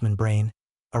a Boltzmann brain,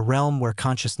 a realm where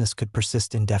consciousness could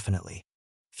persist indefinitely.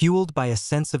 Fueled by a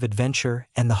sense of adventure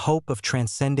and the hope of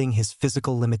transcending his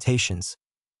physical limitations,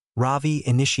 Ravi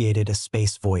initiated a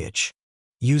space voyage.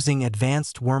 Using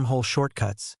advanced wormhole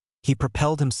shortcuts, he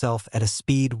propelled himself at a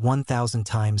speed 1,000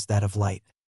 times that of light.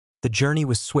 The journey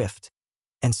was swift,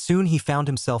 and soon he found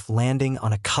himself landing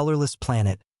on a colorless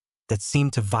planet that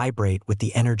seemed to vibrate with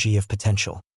the energy of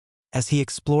potential. As he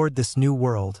explored this new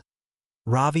world,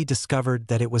 Ravi discovered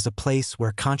that it was a place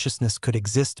where consciousness could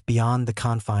exist beyond the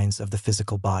confines of the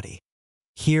physical body.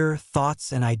 Here,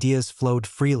 thoughts and ideas flowed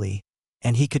freely,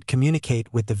 and he could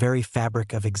communicate with the very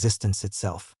fabric of existence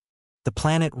itself. The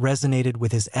planet resonated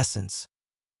with his essence,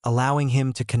 allowing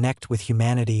him to connect with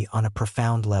humanity on a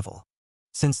profound level.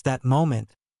 Since that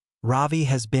moment, Ravi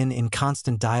has been in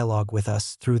constant dialogue with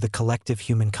us through the collective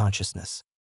human consciousness.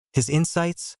 His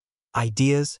insights,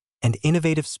 ideas, and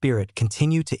innovative spirit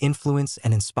continue to influence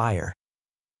and inspire,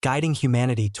 guiding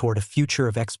humanity toward a future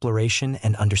of exploration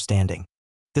and understanding.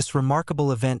 This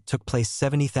remarkable event took place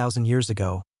 70,000 years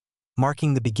ago,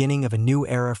 marking the beginning of a new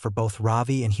era for both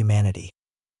Ravi and humanity.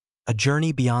 A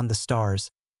journey beyond the stars,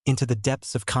 into the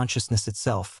depths of consciousness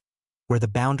itself, where the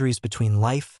boundaries between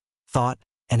life, thought,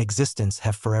 and existence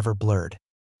have forever blurred.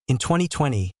 In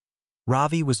 2020,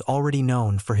 Ravi was already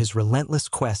known for his relentless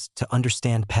quest to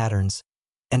understand patterns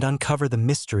and uncover the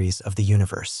mysteries of the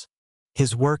universe.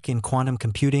 His work in quantum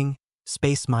computing,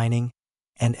 space mining,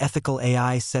 and ethical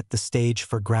AI set the stage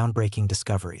for groundbreaking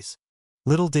discoveries.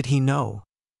 Little did he know,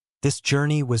 this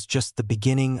journey was just the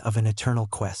beginning of an eternal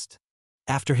quest.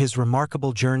 After his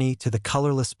remarkable journey to the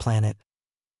colorless planet,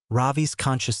 Ravi's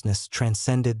consciousness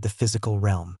transcended the physical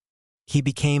realm. He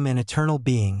became an eternal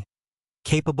being,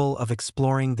 capable of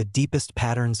exploring the deepest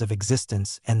patterns of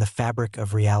existence and the fabric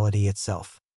of reality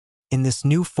itself. In this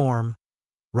new form,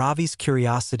 Ravi's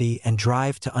curiosity and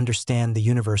drive to understand the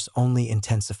universe only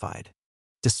intensified.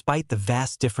 Despite the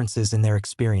vast differences in their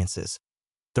experiences,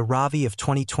 the Ravi of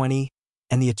 2020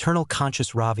 and the eternal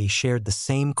conscious Ravi shared the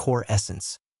same core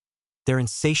essence: their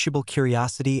insatiable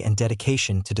curiosity and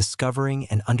dedication to discovering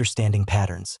and understanding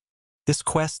patterns. This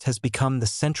quest has become the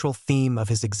central theme of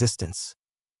his existence,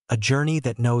 a journey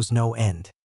that knows no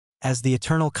end. As the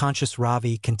eternal conscious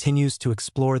Ravi continues to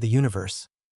explore the universe,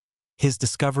 his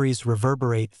discoveries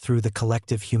reverberate through the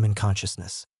collective human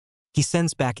consciousness. He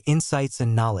sends back insights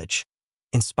and knowledge,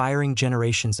 inspiring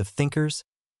generations of thinkers,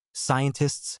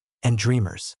 scientists, and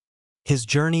dreamers. His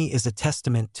journey is a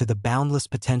testament to the boundless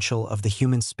potential of the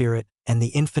human spirit and the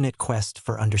infinite quest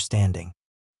for understanding.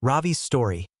 Ravi's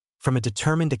story, from a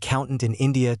determined accountant in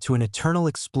India to an eternal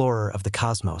explorer of the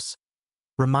cosmos,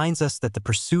 reminds us that the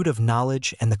pursuit of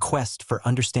knowledge and the quest for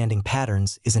understanding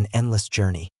patterns is an endless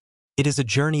journey. It is a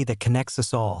journey that connects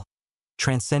us all,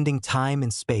 transcending time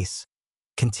and space,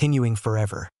 continuing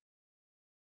forever.